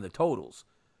yesterday on the totals.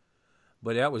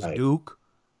 But that was Duke,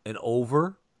 an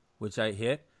over, which I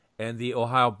hit, and the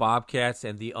Ohio Bobcats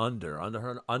and the under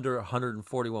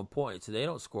 141 points. They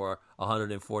don't score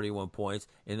 141 points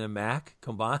in the MAC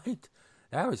combined.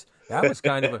 That was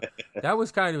kind of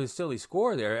a silly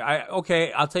score there. I'll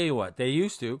tell you what, they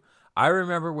used to. I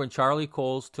remember when Charlie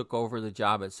Coles took over the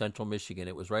job at Central Michigan.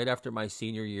 It was right after my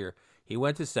senior year. He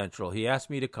went to Central. He asked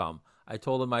me to come. I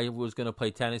told him I was going to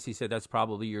play tennis. He said, that's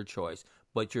probably your choice,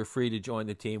 but you're free to join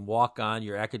the team. Walk on.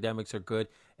 Your academics are good,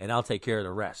 and I'll take care of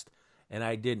the rest. And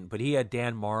I didn't. But he had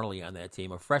Dan Marley on that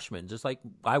team, a freshman, just like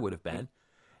I would have been.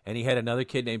 And he had another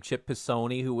kid named Chip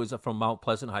Pisoni, who was from Mount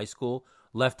Pleasant High School,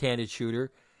 left-handed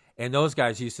shooter. And those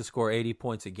guys used to score 80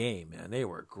 points a game, man. They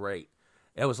were great.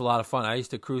 It was a lot of fun. I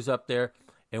used to cruise up there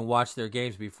and watch their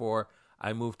games before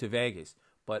I moved to Vegas.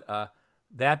 But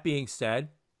that being said,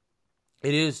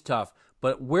 it is tough.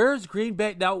 But where's Green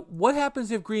Bay? Now, what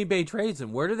happens if Green Bay trades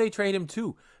him? Where do they trade him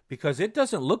to? Because it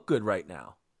doesn't look good right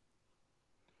now.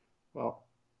 Well,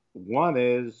 one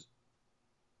is,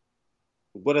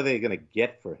 what are they going to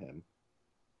get for him?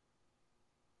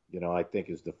 I think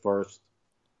is the first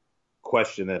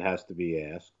question that has to be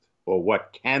asked. Or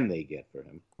what can they get for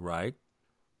him? Right.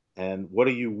 And what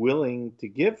are you willing to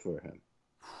give for him?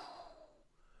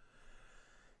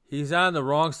 He's on the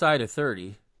wrong side of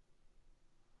 30.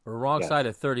 Or wrong side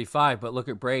of 35, but look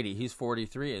at Brady. He's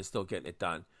 43 and still getting it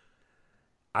done.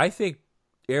 I think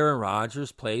Aaron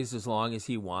Rodgers plays as long as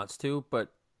he wants to,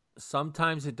 but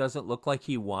sometimes it doesn't look like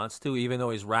he wants to, even though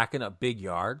he's racking up big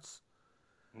yards.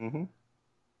 Mm-hmm.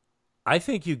 I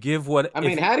think you give what. I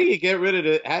mean, how do you get rid of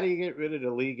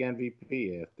the league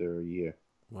MVP after a year?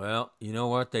 Well, you know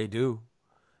what they do.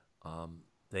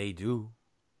 They do.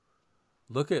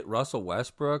 Look at Russell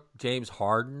Westbrook, James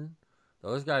Harden.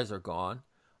 Those guys are gone.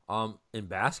 In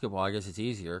basketball, I guess it's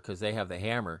easier because they have the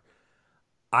hammer.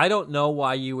 I don't know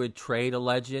why you would trade a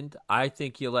legend. I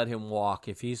think you let him walk.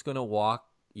 If he's going to walk,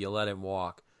 you let him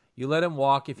walk. You let him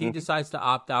walk. If he decides to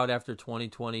opt out after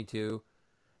 2022,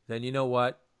 then you know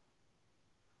what?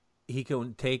 He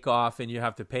can take off, and you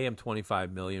have to pay him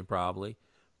 $25 million probably.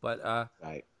 But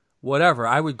Right. whatever,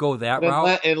 I would go that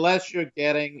route. Unless you're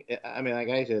getting, I mean, like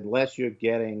I said, unless you're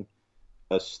getting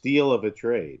a steal of a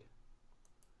trade,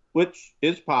 which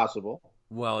is possible.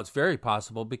 Well, it's very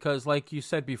possible because, like you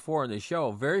said before in the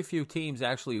show, very few teams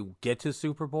actually get to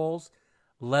Super Bowls,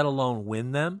 let alone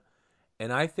win them.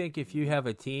 And I think if you have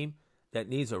a team that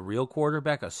needs a real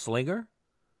quarterback, a slinger,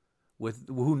 with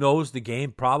who knows the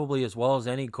game probably as well as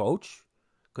any coach,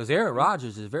 because Aaron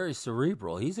Rodgers is very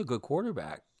cerebral. He's a good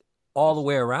quarterback all the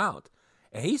way around.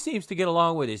 And he seems to get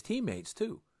along with his teammates,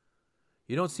 too.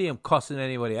 You don't see him cussing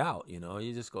anybody out,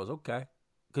 He just goes, okay.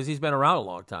 Because he's been around a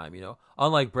long time,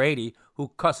 Unlike Brady, who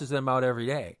cusses them out every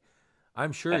day.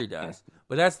 I'm sure he does.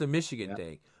 But that's the Michigan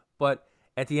thing. But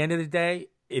at the end of the day,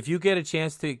 if you get a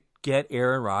chance to get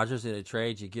Aaron Rodgers in a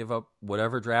trade, you give up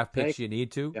whatever draft picks you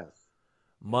need to. Yes.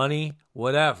 Money,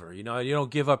 whatever. You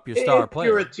don't give up your star player.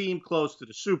 If you're a team close to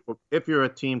the Super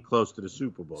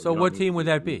Bowl. So what team would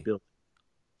that be?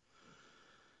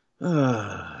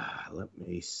 Let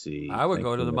me see. I would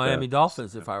go to the Miami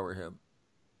Dolphins if I were him.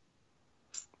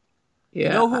 Yeah,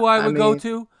 you know who I would go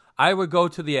to? I would go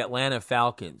to the Atlanta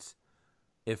Falcons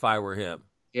if I were him.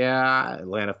 Yeah,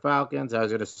 Atlanta Falcons. I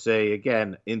was going to say,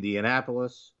 again,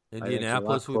 Indianapolis.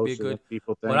 Indianapolis would be good.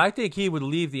 But I think he would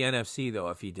leave the NFC, though,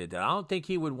 if he did that. I don't think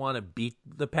he would want to beat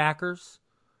the Packers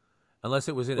unless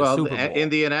it was in a Super Bowl.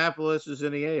 Indianapolis is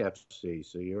in the AFC,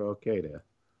 so you're okay there.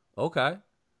 Okay.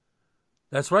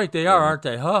 That's right. They are, aren't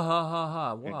they? Ha, ha, ha,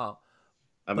 ha. Wow.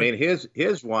 I mean,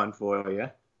 here's one for you.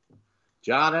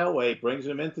 John Elway brings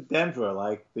him into Denver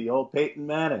like the old Peyton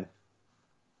Manning.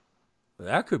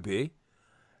 That could be.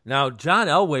 Now, John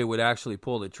Elway would actually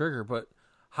pull the trigger, but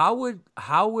how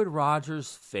would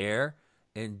Rodgers fare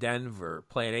in Denver,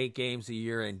 playing 8 games a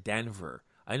year in Denver?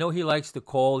 I know he likes the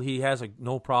cold. He has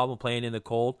no problem playing in the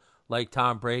cold, like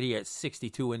Tom Brady at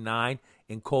 62-9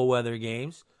 in cold weather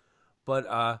games.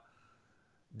 But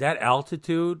that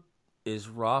altitude is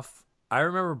rough. I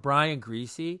remember Brian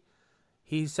Greasy.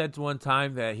 He said one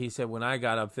time that when I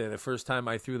got up there, the first time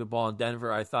I threw the ball in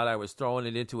Denver, I thought I was throwing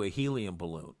it into a helium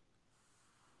balloon.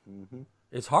 Mm-hmm.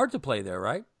 It's hard to play there,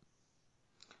 right?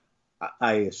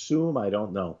 I assume. I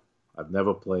don't know. I've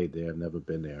never played there. I've never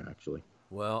been there, actually.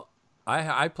 Well,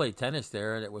 I played tennis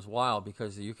there, and it was wild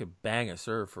because you could bang a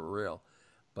serve for real.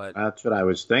 But that's what I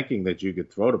was thinking, that you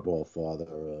could throw the ball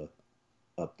farther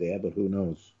up there, but who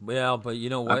knows? Well, but you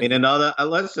know what? I mean,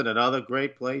 another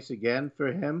great place again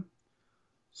for him,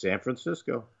 San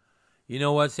Francisco. You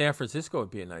know what? San Francisco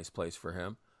would be a nice place for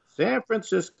him. San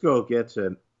Francisco gets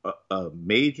a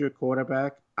major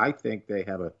quarterback. I think they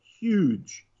have a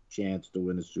huge chance to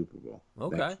win the Super Bowl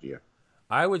next year.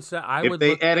 I would say if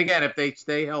they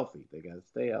stay healthy, they got to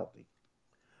stay healthy.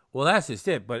 Well, that's just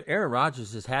it. But Aaron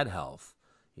Rodgers has had health.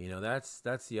 That's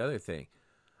the other thing.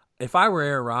 If I were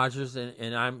Aaron Rodgers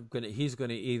and he's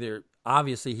gonna either,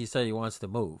 obviously he said he wants to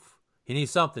move. He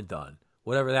needs something done,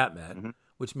 whatever that meant,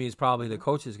 which means probably the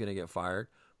coach is gonna get fired.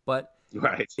 But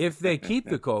if they keep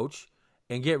the coach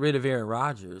and get rid of Aaron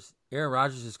Rodgers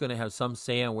is gonna have some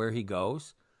say on where he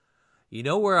goes. You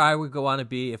know where I would want to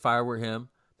be if I were him?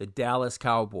 The Dallas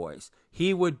Cowboys.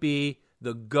 He would be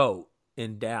the GOAT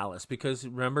in Dallas because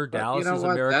remember, Dallas is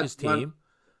America's team.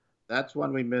 That's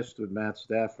one we missed with Matt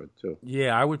Stafford too.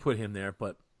 Yeah, I would put him there,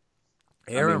 but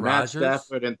Aaron Rodgers.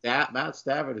 Matt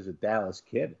Stafford is a Dallas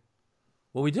kid.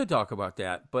 Well, we did talk about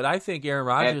that, but I think Aaron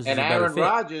Rodgers and is a better Aaron fit.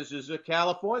 Rodgers is a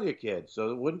California kid.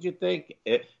 So wouldn't you think?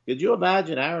 Could you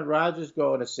imagine Aaron Rodgers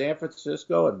going to San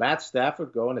Francisco and Matt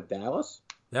Stafford going to Dallas?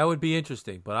 That would be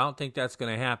interesting, but I don't think that's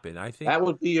going to happen. I think that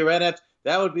would be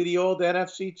That would be the old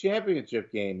NFC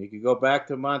Championship game. You could go back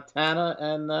to Montana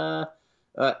and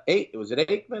was it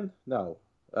Aikman? No,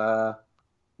 it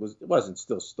wasn't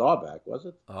still Staubach, was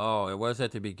it? Oh, it was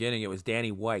at the beginning. It was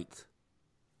Danny White.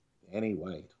 Danny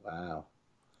White. Wow.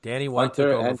 Danny White took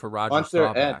over for Roger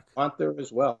Staubach. And Hunter as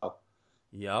well.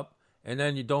 Yep. And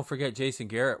then you don't forget Jason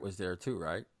Garrett was there too,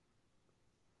 right?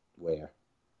 Where?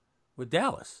 With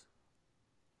Dallas.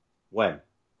 When?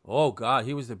 Oh, God.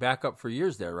 He was the backup for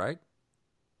years there, right?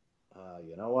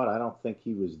 You know what? I don't think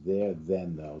he was there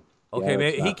then, though. Okay, Garrett's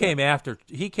maybe he not came that. after.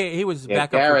 He was Yeah,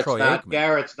 backup for Troy Aikman.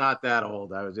 Garrett's not that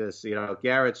old. I was just,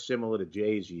 Garrett's similar to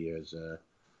Jay's years.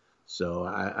 So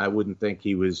I wouldn't think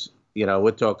he was,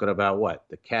 we're talking about what?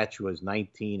 The catch was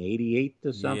 1988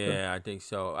 or something? Yeah, I think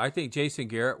so. I think Jason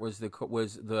Garrett was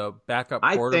the backup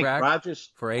I think quarterback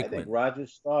Rodgers, for I think Aikman.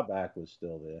 Rodgers Staubach was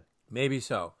still there. Maybe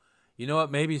so. You know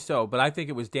what? Maybe so. But I think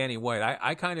it was Danny White.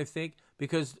 I kind of think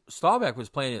because Staubach was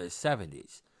playing in the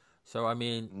 70s. So, I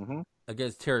mean,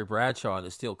 against Terry Bradshaw in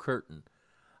the Steel Curtain.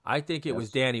 I think it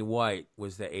was Danny White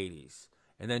was the 80s.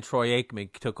 And then Troy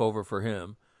Aikman took over for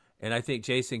him. And I think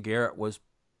Jason Garrett was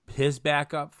his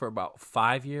backup for about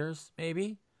 5 years,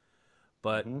 maybe.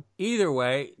 But either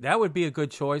way, that would be a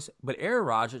good choice. But Aaron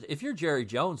Rodgers, if you're Jerry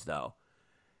Jones, though,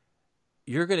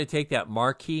 you're going to take that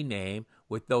marquee name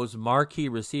with those marquee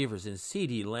receivers. And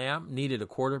CeeDee Lamb needed a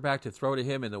quarterback to throw to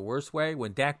him in the worst way.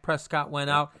 When Dak Prescott went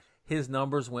out, his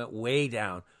numbers went way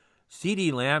down.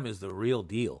 CeeDee Lamb is the real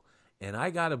deal. And I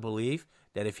got to believe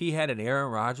that if he had an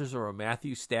Aaron Rodgers or a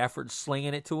Matthew Stafford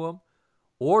slinging it to him,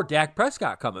 or Dak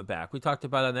Prescott coming back, we talked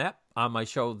about that on my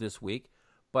show this week,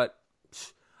 but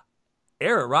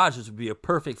Aaron Rodgers would be a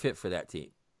perfect fit for that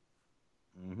team.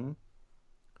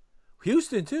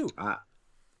 Houston, too.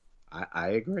 I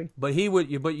agree. But he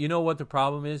would. But you know what the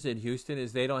problem is in Houston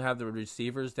is they don't have the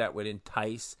receivers that would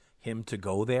entice him to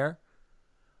go there.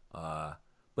 But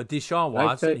Deshaun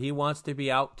Watson, he wants to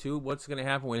be out too. What's going to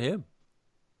happen with him?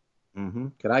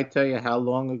 Can I tell you how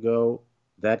long ago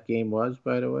that game was,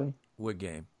 by the way? What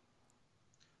game?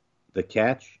 The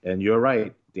catch. And you're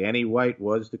right. Danny White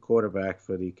was the quarterback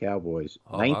for the Cowboys.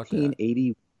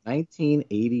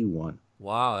 1981.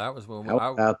 Wow, that was when.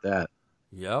 How about that?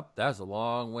 Yep, that's a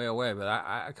long way away. But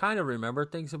I kind of remember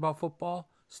things about football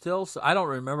still. So I don't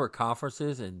remember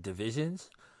conferences and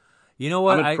divisions. You know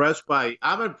what? I'm impressed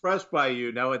by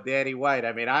you knowing Danny White.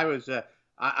 I mean, I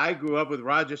grew up with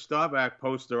Roger Staubach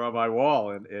poster on my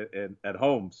wall at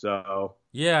home. So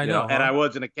yeah, I know. And I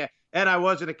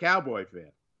wasn't a Cowboy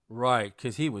fan. Right,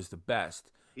 because he was the best.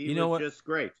 He was just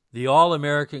great. The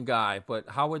All-American guy. But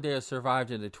how would they have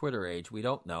survived in the Twitter age? We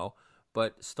don't know.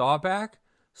 But Staubach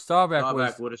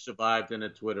would have survived in the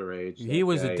Twitter age. He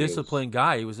was a disciplined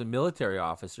guy. He was a military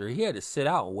officer. He had to sit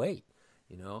out and wait,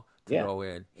 to go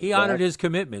in. He honored his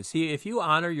commitments. If you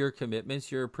honor your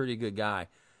commitments, you're a pretty good guy.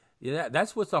 Yeah,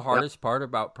 that's what's the hardest part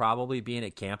about probably being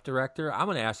a camp director. I'm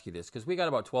going to ask you this because we got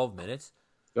about 12 minutes.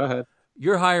 Go ahead.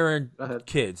 You're hiring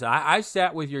kids. I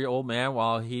sat with your old man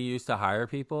while he used to hire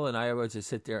people, and I would just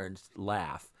sit there and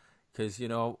laugh because,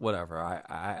 whatever.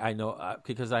 I know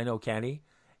because I know Kenny.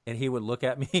 And he would look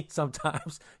at me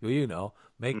sometimes,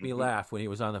 make me laugh when he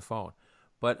was on the phone.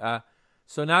 But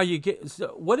so now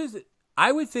what is it?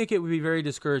 I would think it would be very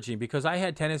discouraging because I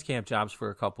had tennis camp jobs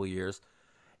for a couple of years.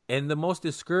 And the most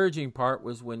discouraging part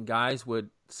was when guys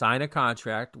would sign a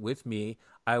contract with me.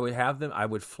 I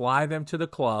would fly them to the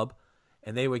club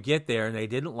and they would get there and they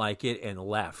didn't like it and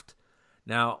left.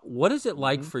 Now, what is it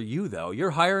like for you, though?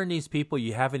 You're hiring these people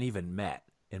you haven't even met.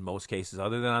 In most cases,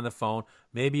 other than on the phone.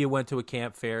 Maybe you went to a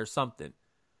camp fair or something.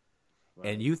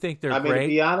 Right. And you think they're great?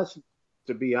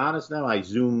 To be honest now, I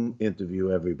Zoom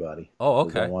interview everybody. Oh,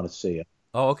 okay. I want to see it.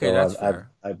 Oh, okay, so that's fair.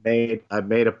 I've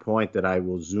made a point that I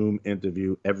will Zoom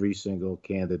interview every single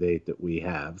candidate that we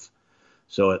have.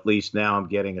 So at least now I'm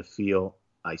getting a feel.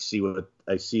 I see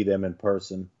them in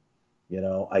person.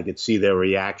 I could see their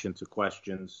reaction to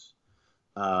questions.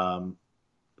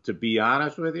 To be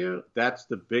honest with you, that's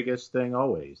the biggest thing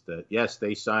always. That, yes,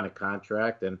 they sign a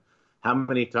contract. And how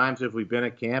many times have we been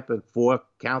at camp and 4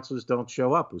 counselors don't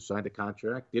show up who signed a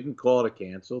contract, didn't call to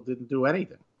cancel, didn't do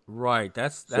anything? Right.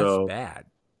 That's bad.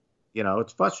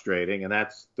 It's frustrating, and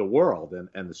that's the world.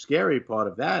 And the scary part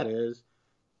of that is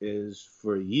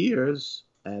for years,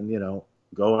 and,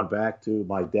 going back to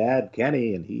my dad,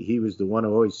 Kenny, and he was the one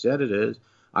who always said it is,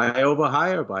 I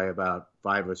overhire by about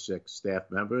 5 or 6 staff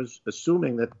members,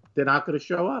 assuming that they're not going to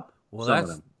show up. Well, some of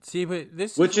them. But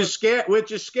this which is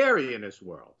scary in this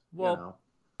world. Well,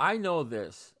 I know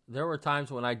this. There were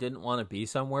times when I didn't want to be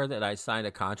somewhere that I signed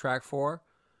a contract for,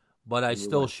 but I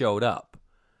still showed up.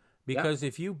 Because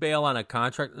if you bail on a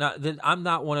contract, I'm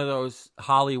not one of those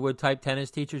Hollywood type tennis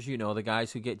teachers, the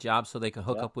guys who get jobs so they can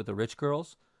hook up with the rich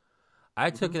girls. I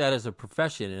took that as a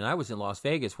profession, and I was in Las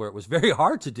Vegas where it was very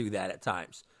hard to do that at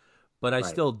times. But I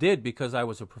still did because I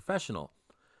was a professional.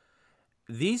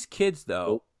 These kids,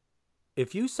 though,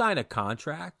 if you sign a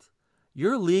contract,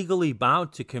 you're legally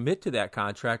bound to commit to that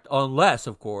contract unless,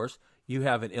 of course, you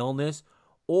have an illness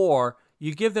or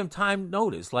you give them time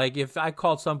notice. Like if I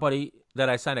called somebody that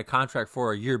I signed a contract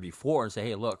for a year before and say,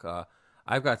 hey, look,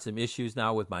 I've got some issues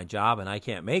now with my job and I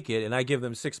can't make it, and I give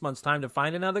them 6 months time to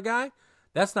find another guy,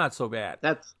 that's not so bad.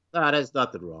 There's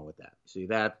nothing wrong with that. See,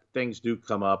 that things do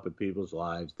come up in people's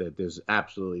lives. That there's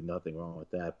absolutely nothing wrong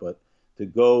with that. But to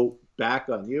go back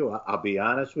on you, I'll be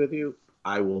honest with you.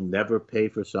 I will never pay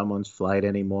for someone's flight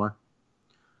anymore.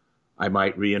 I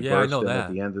might reimburse them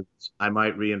at the end of. I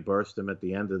might reimburse them at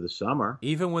the end of the summer,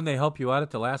 even when they help you out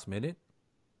at the last minute.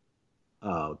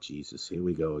 Oh Jesus! Here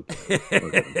we go again.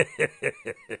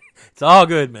 It's all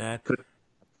good, man.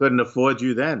 Couldn't afford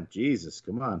you then. Jesus,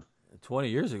 come on. 20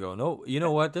 years ago. No, you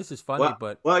know what? This is funny,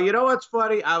 well, you know what's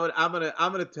funny? I'm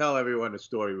gonna tell everyone the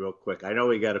story real quick. I know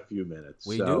we got a few minutes.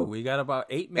 We do. We got about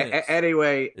 8 minutes.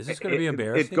 Anyway, is this going to be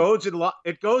embarrassing?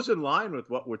 It goes in line with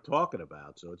what we're talking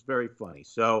about, so it's very funny.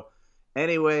 So,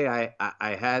 anyway,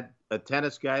 I had a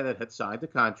tennis guy that had signed a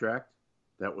contract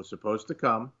that was supposed to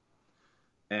come,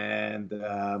 and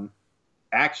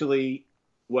actually,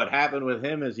 what happened with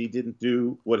him is he didn't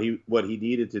do what he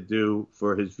needed to do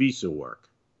for his visa work.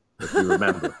 If you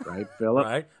remember, right, Philip?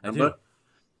 Right, remember? I do.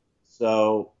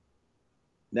 So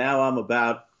now I'm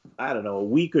about, I don't know, a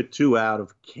week or two out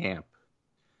of camp.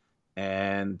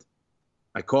 And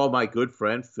I called my good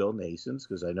friend Phil Naessens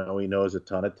because I know he knows a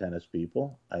ton of tennis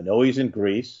people. I know he's in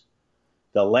Greece.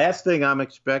 The last thing I'm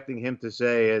expecting him to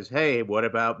say is, "Hey, what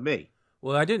about me?"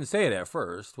 Well, I didn't say it at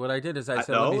first. What I did is I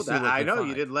said, "Let me see what I know find."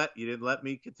 You didn't let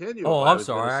me continue. Oh, I'm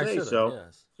sorry. I should have.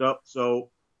 Yes.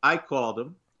 So I called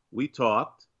him. We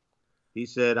talked. He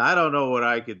said, "I don't know what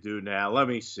I could do now. Let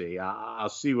me see. I'll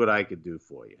see what I could do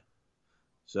for you."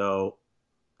 So,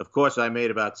 of course, I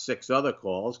made about 6 other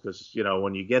calls because,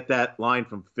 when you get that line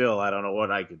from Phil, "I don't know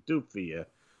what I could do for you,"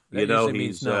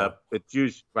 means no. It's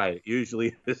usually right. It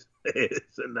usually is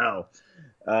a no.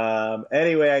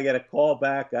 Anyway, I get a call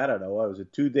back. I don't know. What was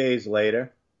it? 2 days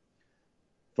later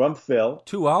from Phil.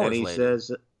 2 hours and he later.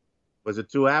 says, "Was it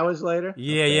 2 hours later?"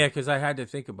 Yeah, okay. Yeah, because I had to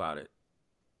think about it.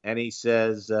 And he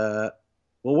says,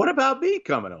 "Well, what about me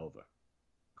coming over?"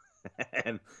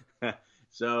 And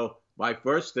so my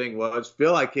first thing was,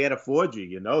 "Phil, I can't afford you.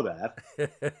 You know that."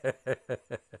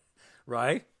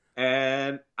 Right.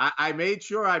 And I made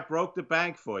sure I broke the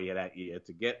bank for you that year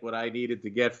to get what I needed to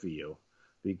get for you.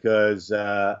 Because,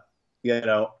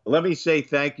 let me say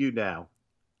thank you now.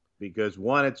 Because,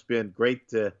 one, it's been great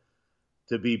to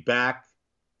be back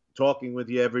talking with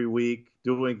you every week,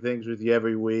 doing things with you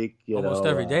every week. Almost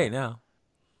every day now.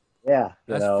 Yeah.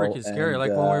 That's freaking scary.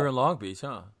 Like when we were in Long Beach,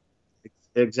 huh?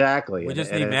 Exactly. We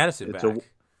just need Madison back.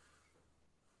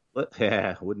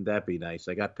 Yeah, wouldn't that be nice?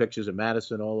 I got pictures of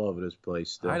Madison all over this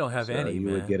place still. I don't have any, you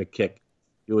man. would get a kick.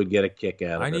 You would get a kick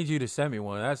out of it. I need you to send me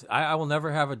one. I will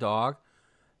never have a dog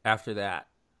after that.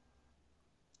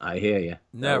 I hear you.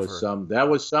 Never. That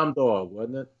was some dog,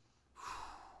 wasn't it?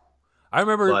 I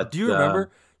remember. Do you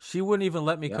remember? She wouldn't even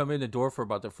let me come in the door for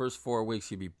about the first 4 weeks.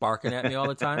 She'd be barking at me all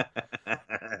the time.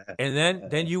 And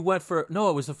then you went it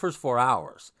was the first 4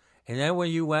 hours. And then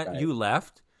when you went, you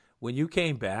left. When you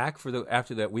came back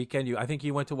after that weekend, I think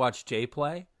you went to watch Jay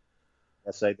play.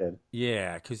 Yes, I did.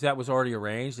 Yeah, because that was already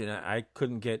arranged, and I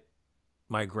couldn't get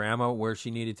my grandma where she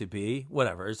needed to be.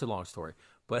 Whatever, it's a long story.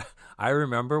 But I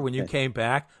remember when you came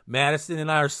back, Madison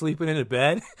and I are sleeping in a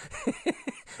bed,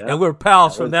 and we're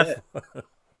pals from that.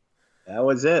 That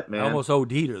was it, man. I almost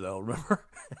OD'd her, though, remember?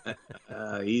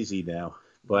 Easy now.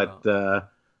 But,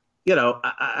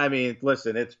 I mean,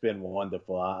 listen, it's been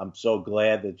wonderful. I'm so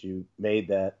glad that you made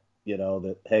that,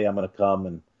 that, hey, I'm going to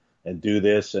come and do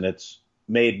this. And it's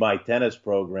made my tennis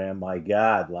program, my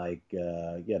God,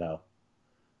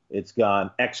 it's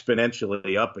gone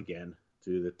exponentially up again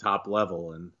to the top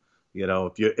level. And,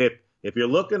 if you're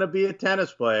looking to be a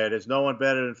tennis player, there's no one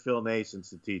better than Phil Naessens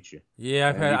to teach you. Yeah,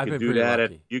 I've been pretty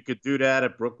lucky. You could do that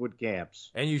at Brookwood camps.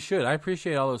 And you should. I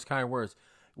appreciate all those kind words.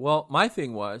 Well, my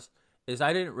thing is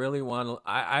I didn't really want to.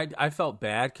 I felt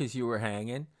bad because you were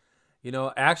hanging.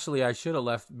 Actually, I should have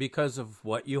left because of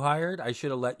what you hired. I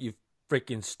should have let you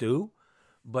freaking stew.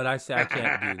 But I said I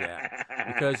can't do that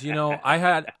because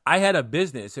I had a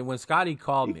business, and when Scotty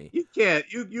called me, you can't.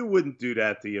 You wouldn't do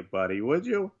that to your buddy, would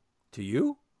you? To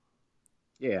you?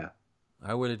 Yeah.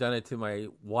 I would have done it to my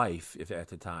wife at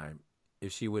the time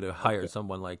if she would have hired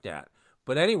someone like that.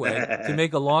 But anyway, to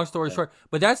make a long story short,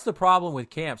 but that's the problem with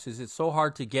camps is it's so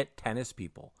hard to get tennis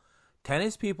people.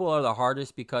 Tennis people are the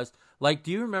hardest because,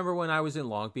 do you remember when I was in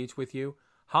Long Beach with you?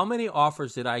 How many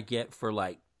offers did I get for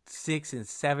 6 and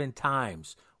 7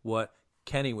 times what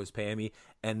Kenny was paying me?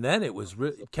 And then it was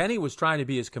Kenny was trying to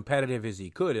be as competitive as he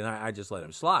could, and I just let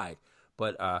him slide.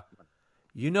 But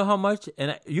you know how much,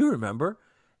 and you remember,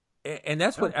 and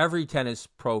that's what every tennis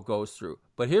pro goes through.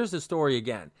 But here's the story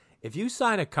again. If you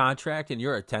sign a contract and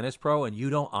you're a tennis pro and you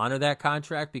don't honor that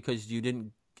contract because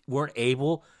you weren't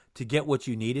able to get what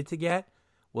you needed to get,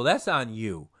 well, that's on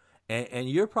you. And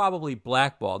you're probably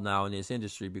blackballed now in this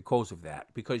industry because of that,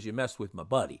 because you messed with my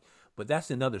buddy. But that's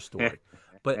another story.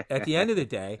 But at the end of the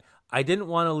day, I didn't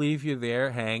want to leave you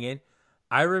there hanging.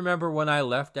 I remember when I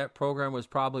left, that program was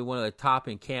probably one of the top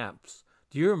in camps.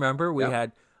 Do you remember?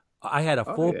 I had a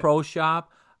full pro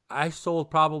shop. I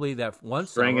sold probably that one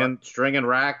summer. Stringing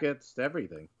rackets,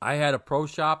 everything. I had a pro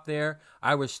shop there.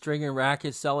 I was stringing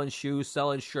rackets, selling shoes,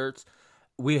 selling shirts.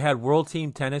 We had World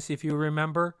Team Tennis, if you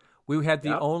remember. We had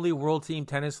the only World Team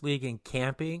Tennis League in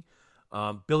camping.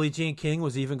 Billie Jean King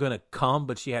was even going to come,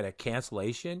 but she had a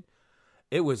cancellation.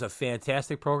 It was a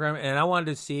fantastic program, and I wanted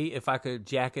to see if I could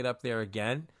jack it up there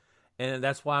again. And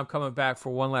that's why I'm coming back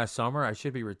for one last summer. I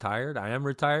should be retired. I am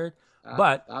retired.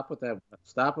 But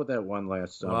stop with that one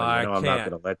last summer. Well, I'm not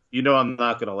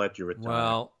going to let you retire.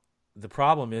 Well, the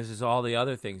problem is all the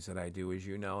other things that I do, as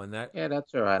you know, and that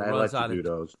that's all right. I let you do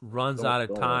those. Runs out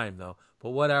of time though. But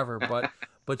whatever. But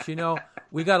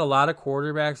we got a lot of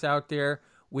quarterbacks out there.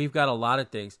 We've got a lot of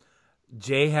things.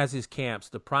 Jay has his camps.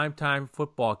 The primetime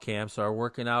football camps are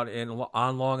working out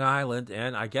on Long Island,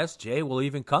 and I guess Jay will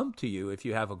even come to you if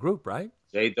you have a group, right?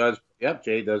 Jay does. Yep,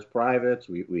 Jay does privates.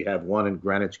 We have one in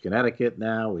Greenwich, Connecticut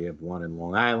now. We have one in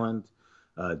Long Island.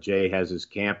 Jay has his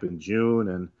camp in June.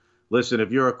 And listen,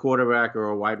 if you're a quarterback or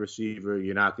a wide receiver,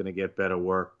 you're not going to get better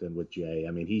work than with Jay.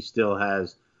 I mean, he still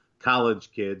has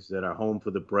college kids that are home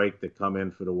for the break that come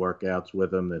in for the workouts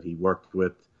with him that he worked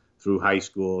with through high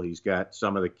school. He's got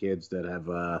some of the kids that have,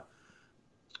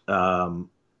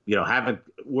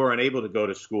 weren't able to go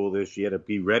to school this year to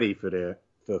be ready for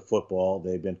football.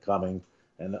 They've been coming,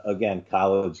 and again,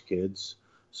 college kids.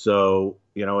 So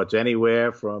it's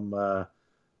anywhere from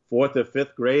 4th to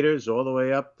 5th graders all the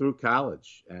way up through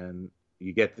college, and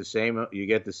you get the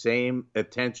same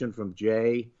attention from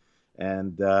Jay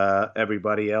and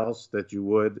everybody else that you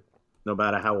would, no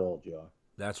matter how old you are.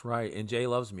 That's right, and Jay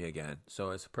loves me again,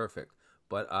 so it's perfect.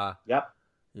 But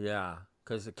yeah,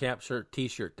 because the camp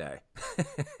T-shirt day.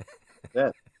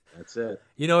 That's it.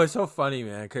 It's so funny,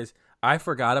 man, because I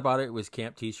forgot about it. It was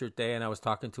camp T-shirt day, and I was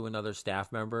talking to another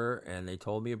staff member, and they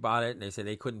told me about it, and they said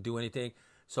they couldn't do anything.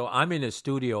 So I'm in the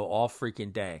studio all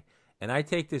freaking day, and I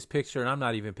take this picture, and I'm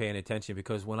not even paying attention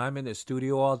because when I'm in the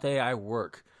studio all day, I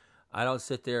work. I don't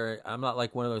sit there. I'm not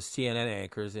like one of those CNN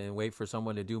anchors and wait for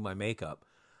someone to do my makeup.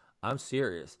 I'm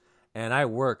serious, and I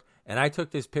work. And I took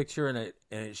this picture, and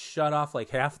it shut off like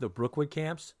half the Brookwood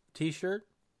Camps T-shirt.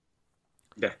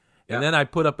 Yeah. And then I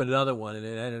put up another one, and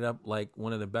it ended up like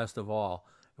one of the best of all,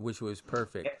 which was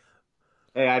perfect.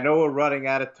 Hey, I know we're running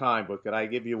out of time, but could I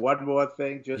give you one more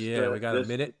thing? We got a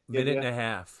minute and a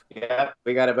half. Yeah,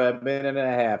 we got about a minute and a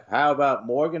half. How about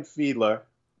Morgan Fiedler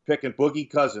picking Boogie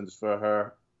Cousins for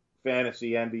her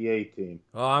fantasy NBA team?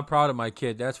 Oh, I'm proud of my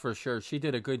kid. That's for sure. She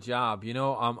did a good job.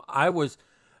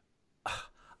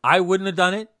 I wouldn't have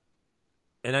done it,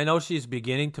 and I know she's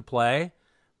beginning to play,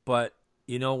 but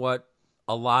you know what?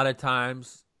 A lot of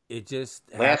times it just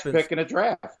happens. Last pick in the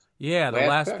draft. Yeah, the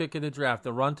last pick in the draft,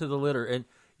 the run to the litter. And,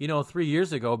 3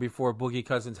 years ago, before Boogie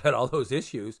Cousins had all those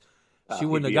issues, she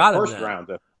wouldn't have got him. First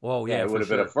rounder. Well, yeah, it would have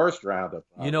been a first rounder.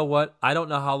 You know what? I don't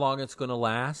know how long it's going to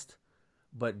last,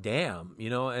 but damn,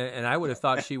 and I would have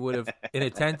thought she would have, in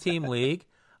a 10-team league,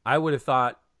 I would have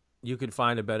thought you could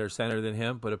find a better center than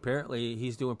him, but apparently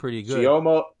he's doing pretty good.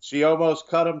 She almost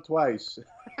cut him twice.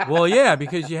 Well, yeah,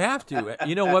 because you have to.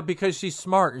 You know what? Because she's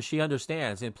smart and she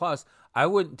understands. And plus, I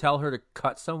wouldn't tell her to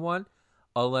cut someone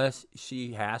unless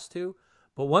she has to.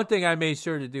 But one thing I made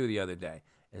sure to do the other day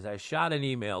is I shot an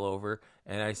email over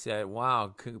and I said,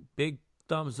 wow, big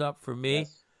thumbs up for me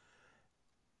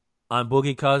on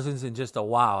Boogie Cousins and just a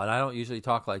wow. And I don't usually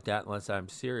talk like that unless I'm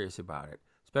serious about it,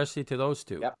 especially to those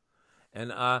two. Yep.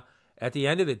 And at the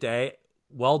end of the day,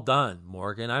 well done,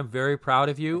 Morgan. I'm very proud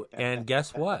of you. And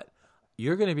guess what?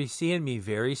 You're going to be seeing me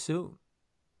very soon.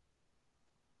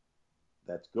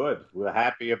 That's good. We're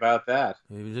happy about that.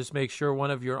 You just make sure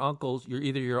one of your uncles,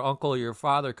 either your uncle or your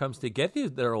father, comes to get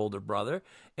their older brother,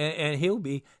 and he'll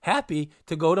be happy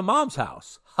to go to Mom's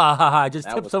house. Ha ha ha!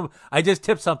 I just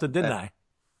tipped something, didn't I?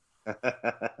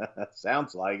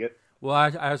 Sounds like it. Well,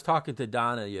 I was talking to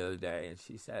Donna the other day, and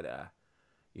she said,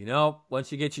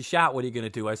 once you get your shot, what are you going to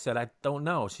do? I said, I don't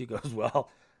know. She goes, well,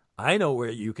 I know where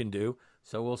you can do,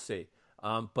 so we'll see.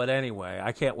 But anyway,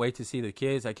 I can't wait to see the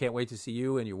kids. I can't wait to see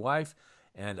you and your wife.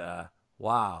 And,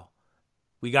 wow,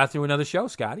 we got through another show,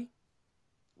 Scotty.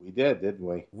 We did, didn't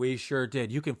we? We sure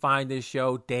did. You can find this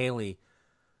show daily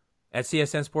at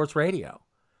CSN Sports Radio.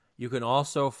 You can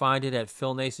also find it at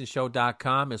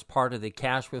philnaessenshow.com as part of the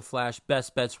Cash with Flash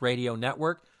Best Bets Radio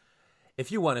Network.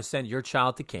 If you want to send your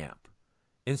child to camp,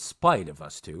 in spite of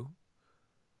us two,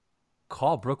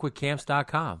 call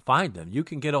brookwoodcamps.com. Find them. You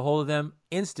can get a hold of them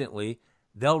instantly.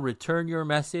 They'll return your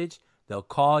message. They'll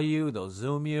call you. They'll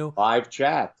Zoom you. Live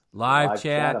chat. Live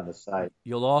chat on the site.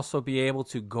 You'll also be able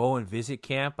to go and visit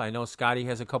camp. I know Scotty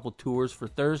has a couple tours for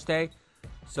Thursday.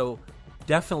 So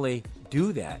definitely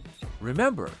do that.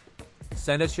 Remember,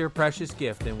 send us your precious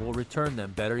gift and we'll return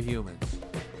them better humans.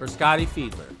 For Scotty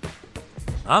Fiedler,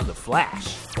 I'm the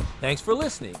Flash. Thanks for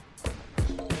listening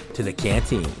to the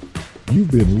Canteen.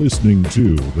 You've been listening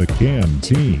to The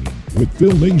Canteen with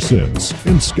Phil Naessens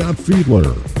and Scott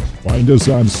Fiedler. Find us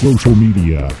on social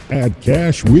media at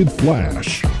Cash with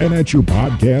Flash and at your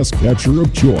podcast catcher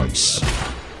of choice.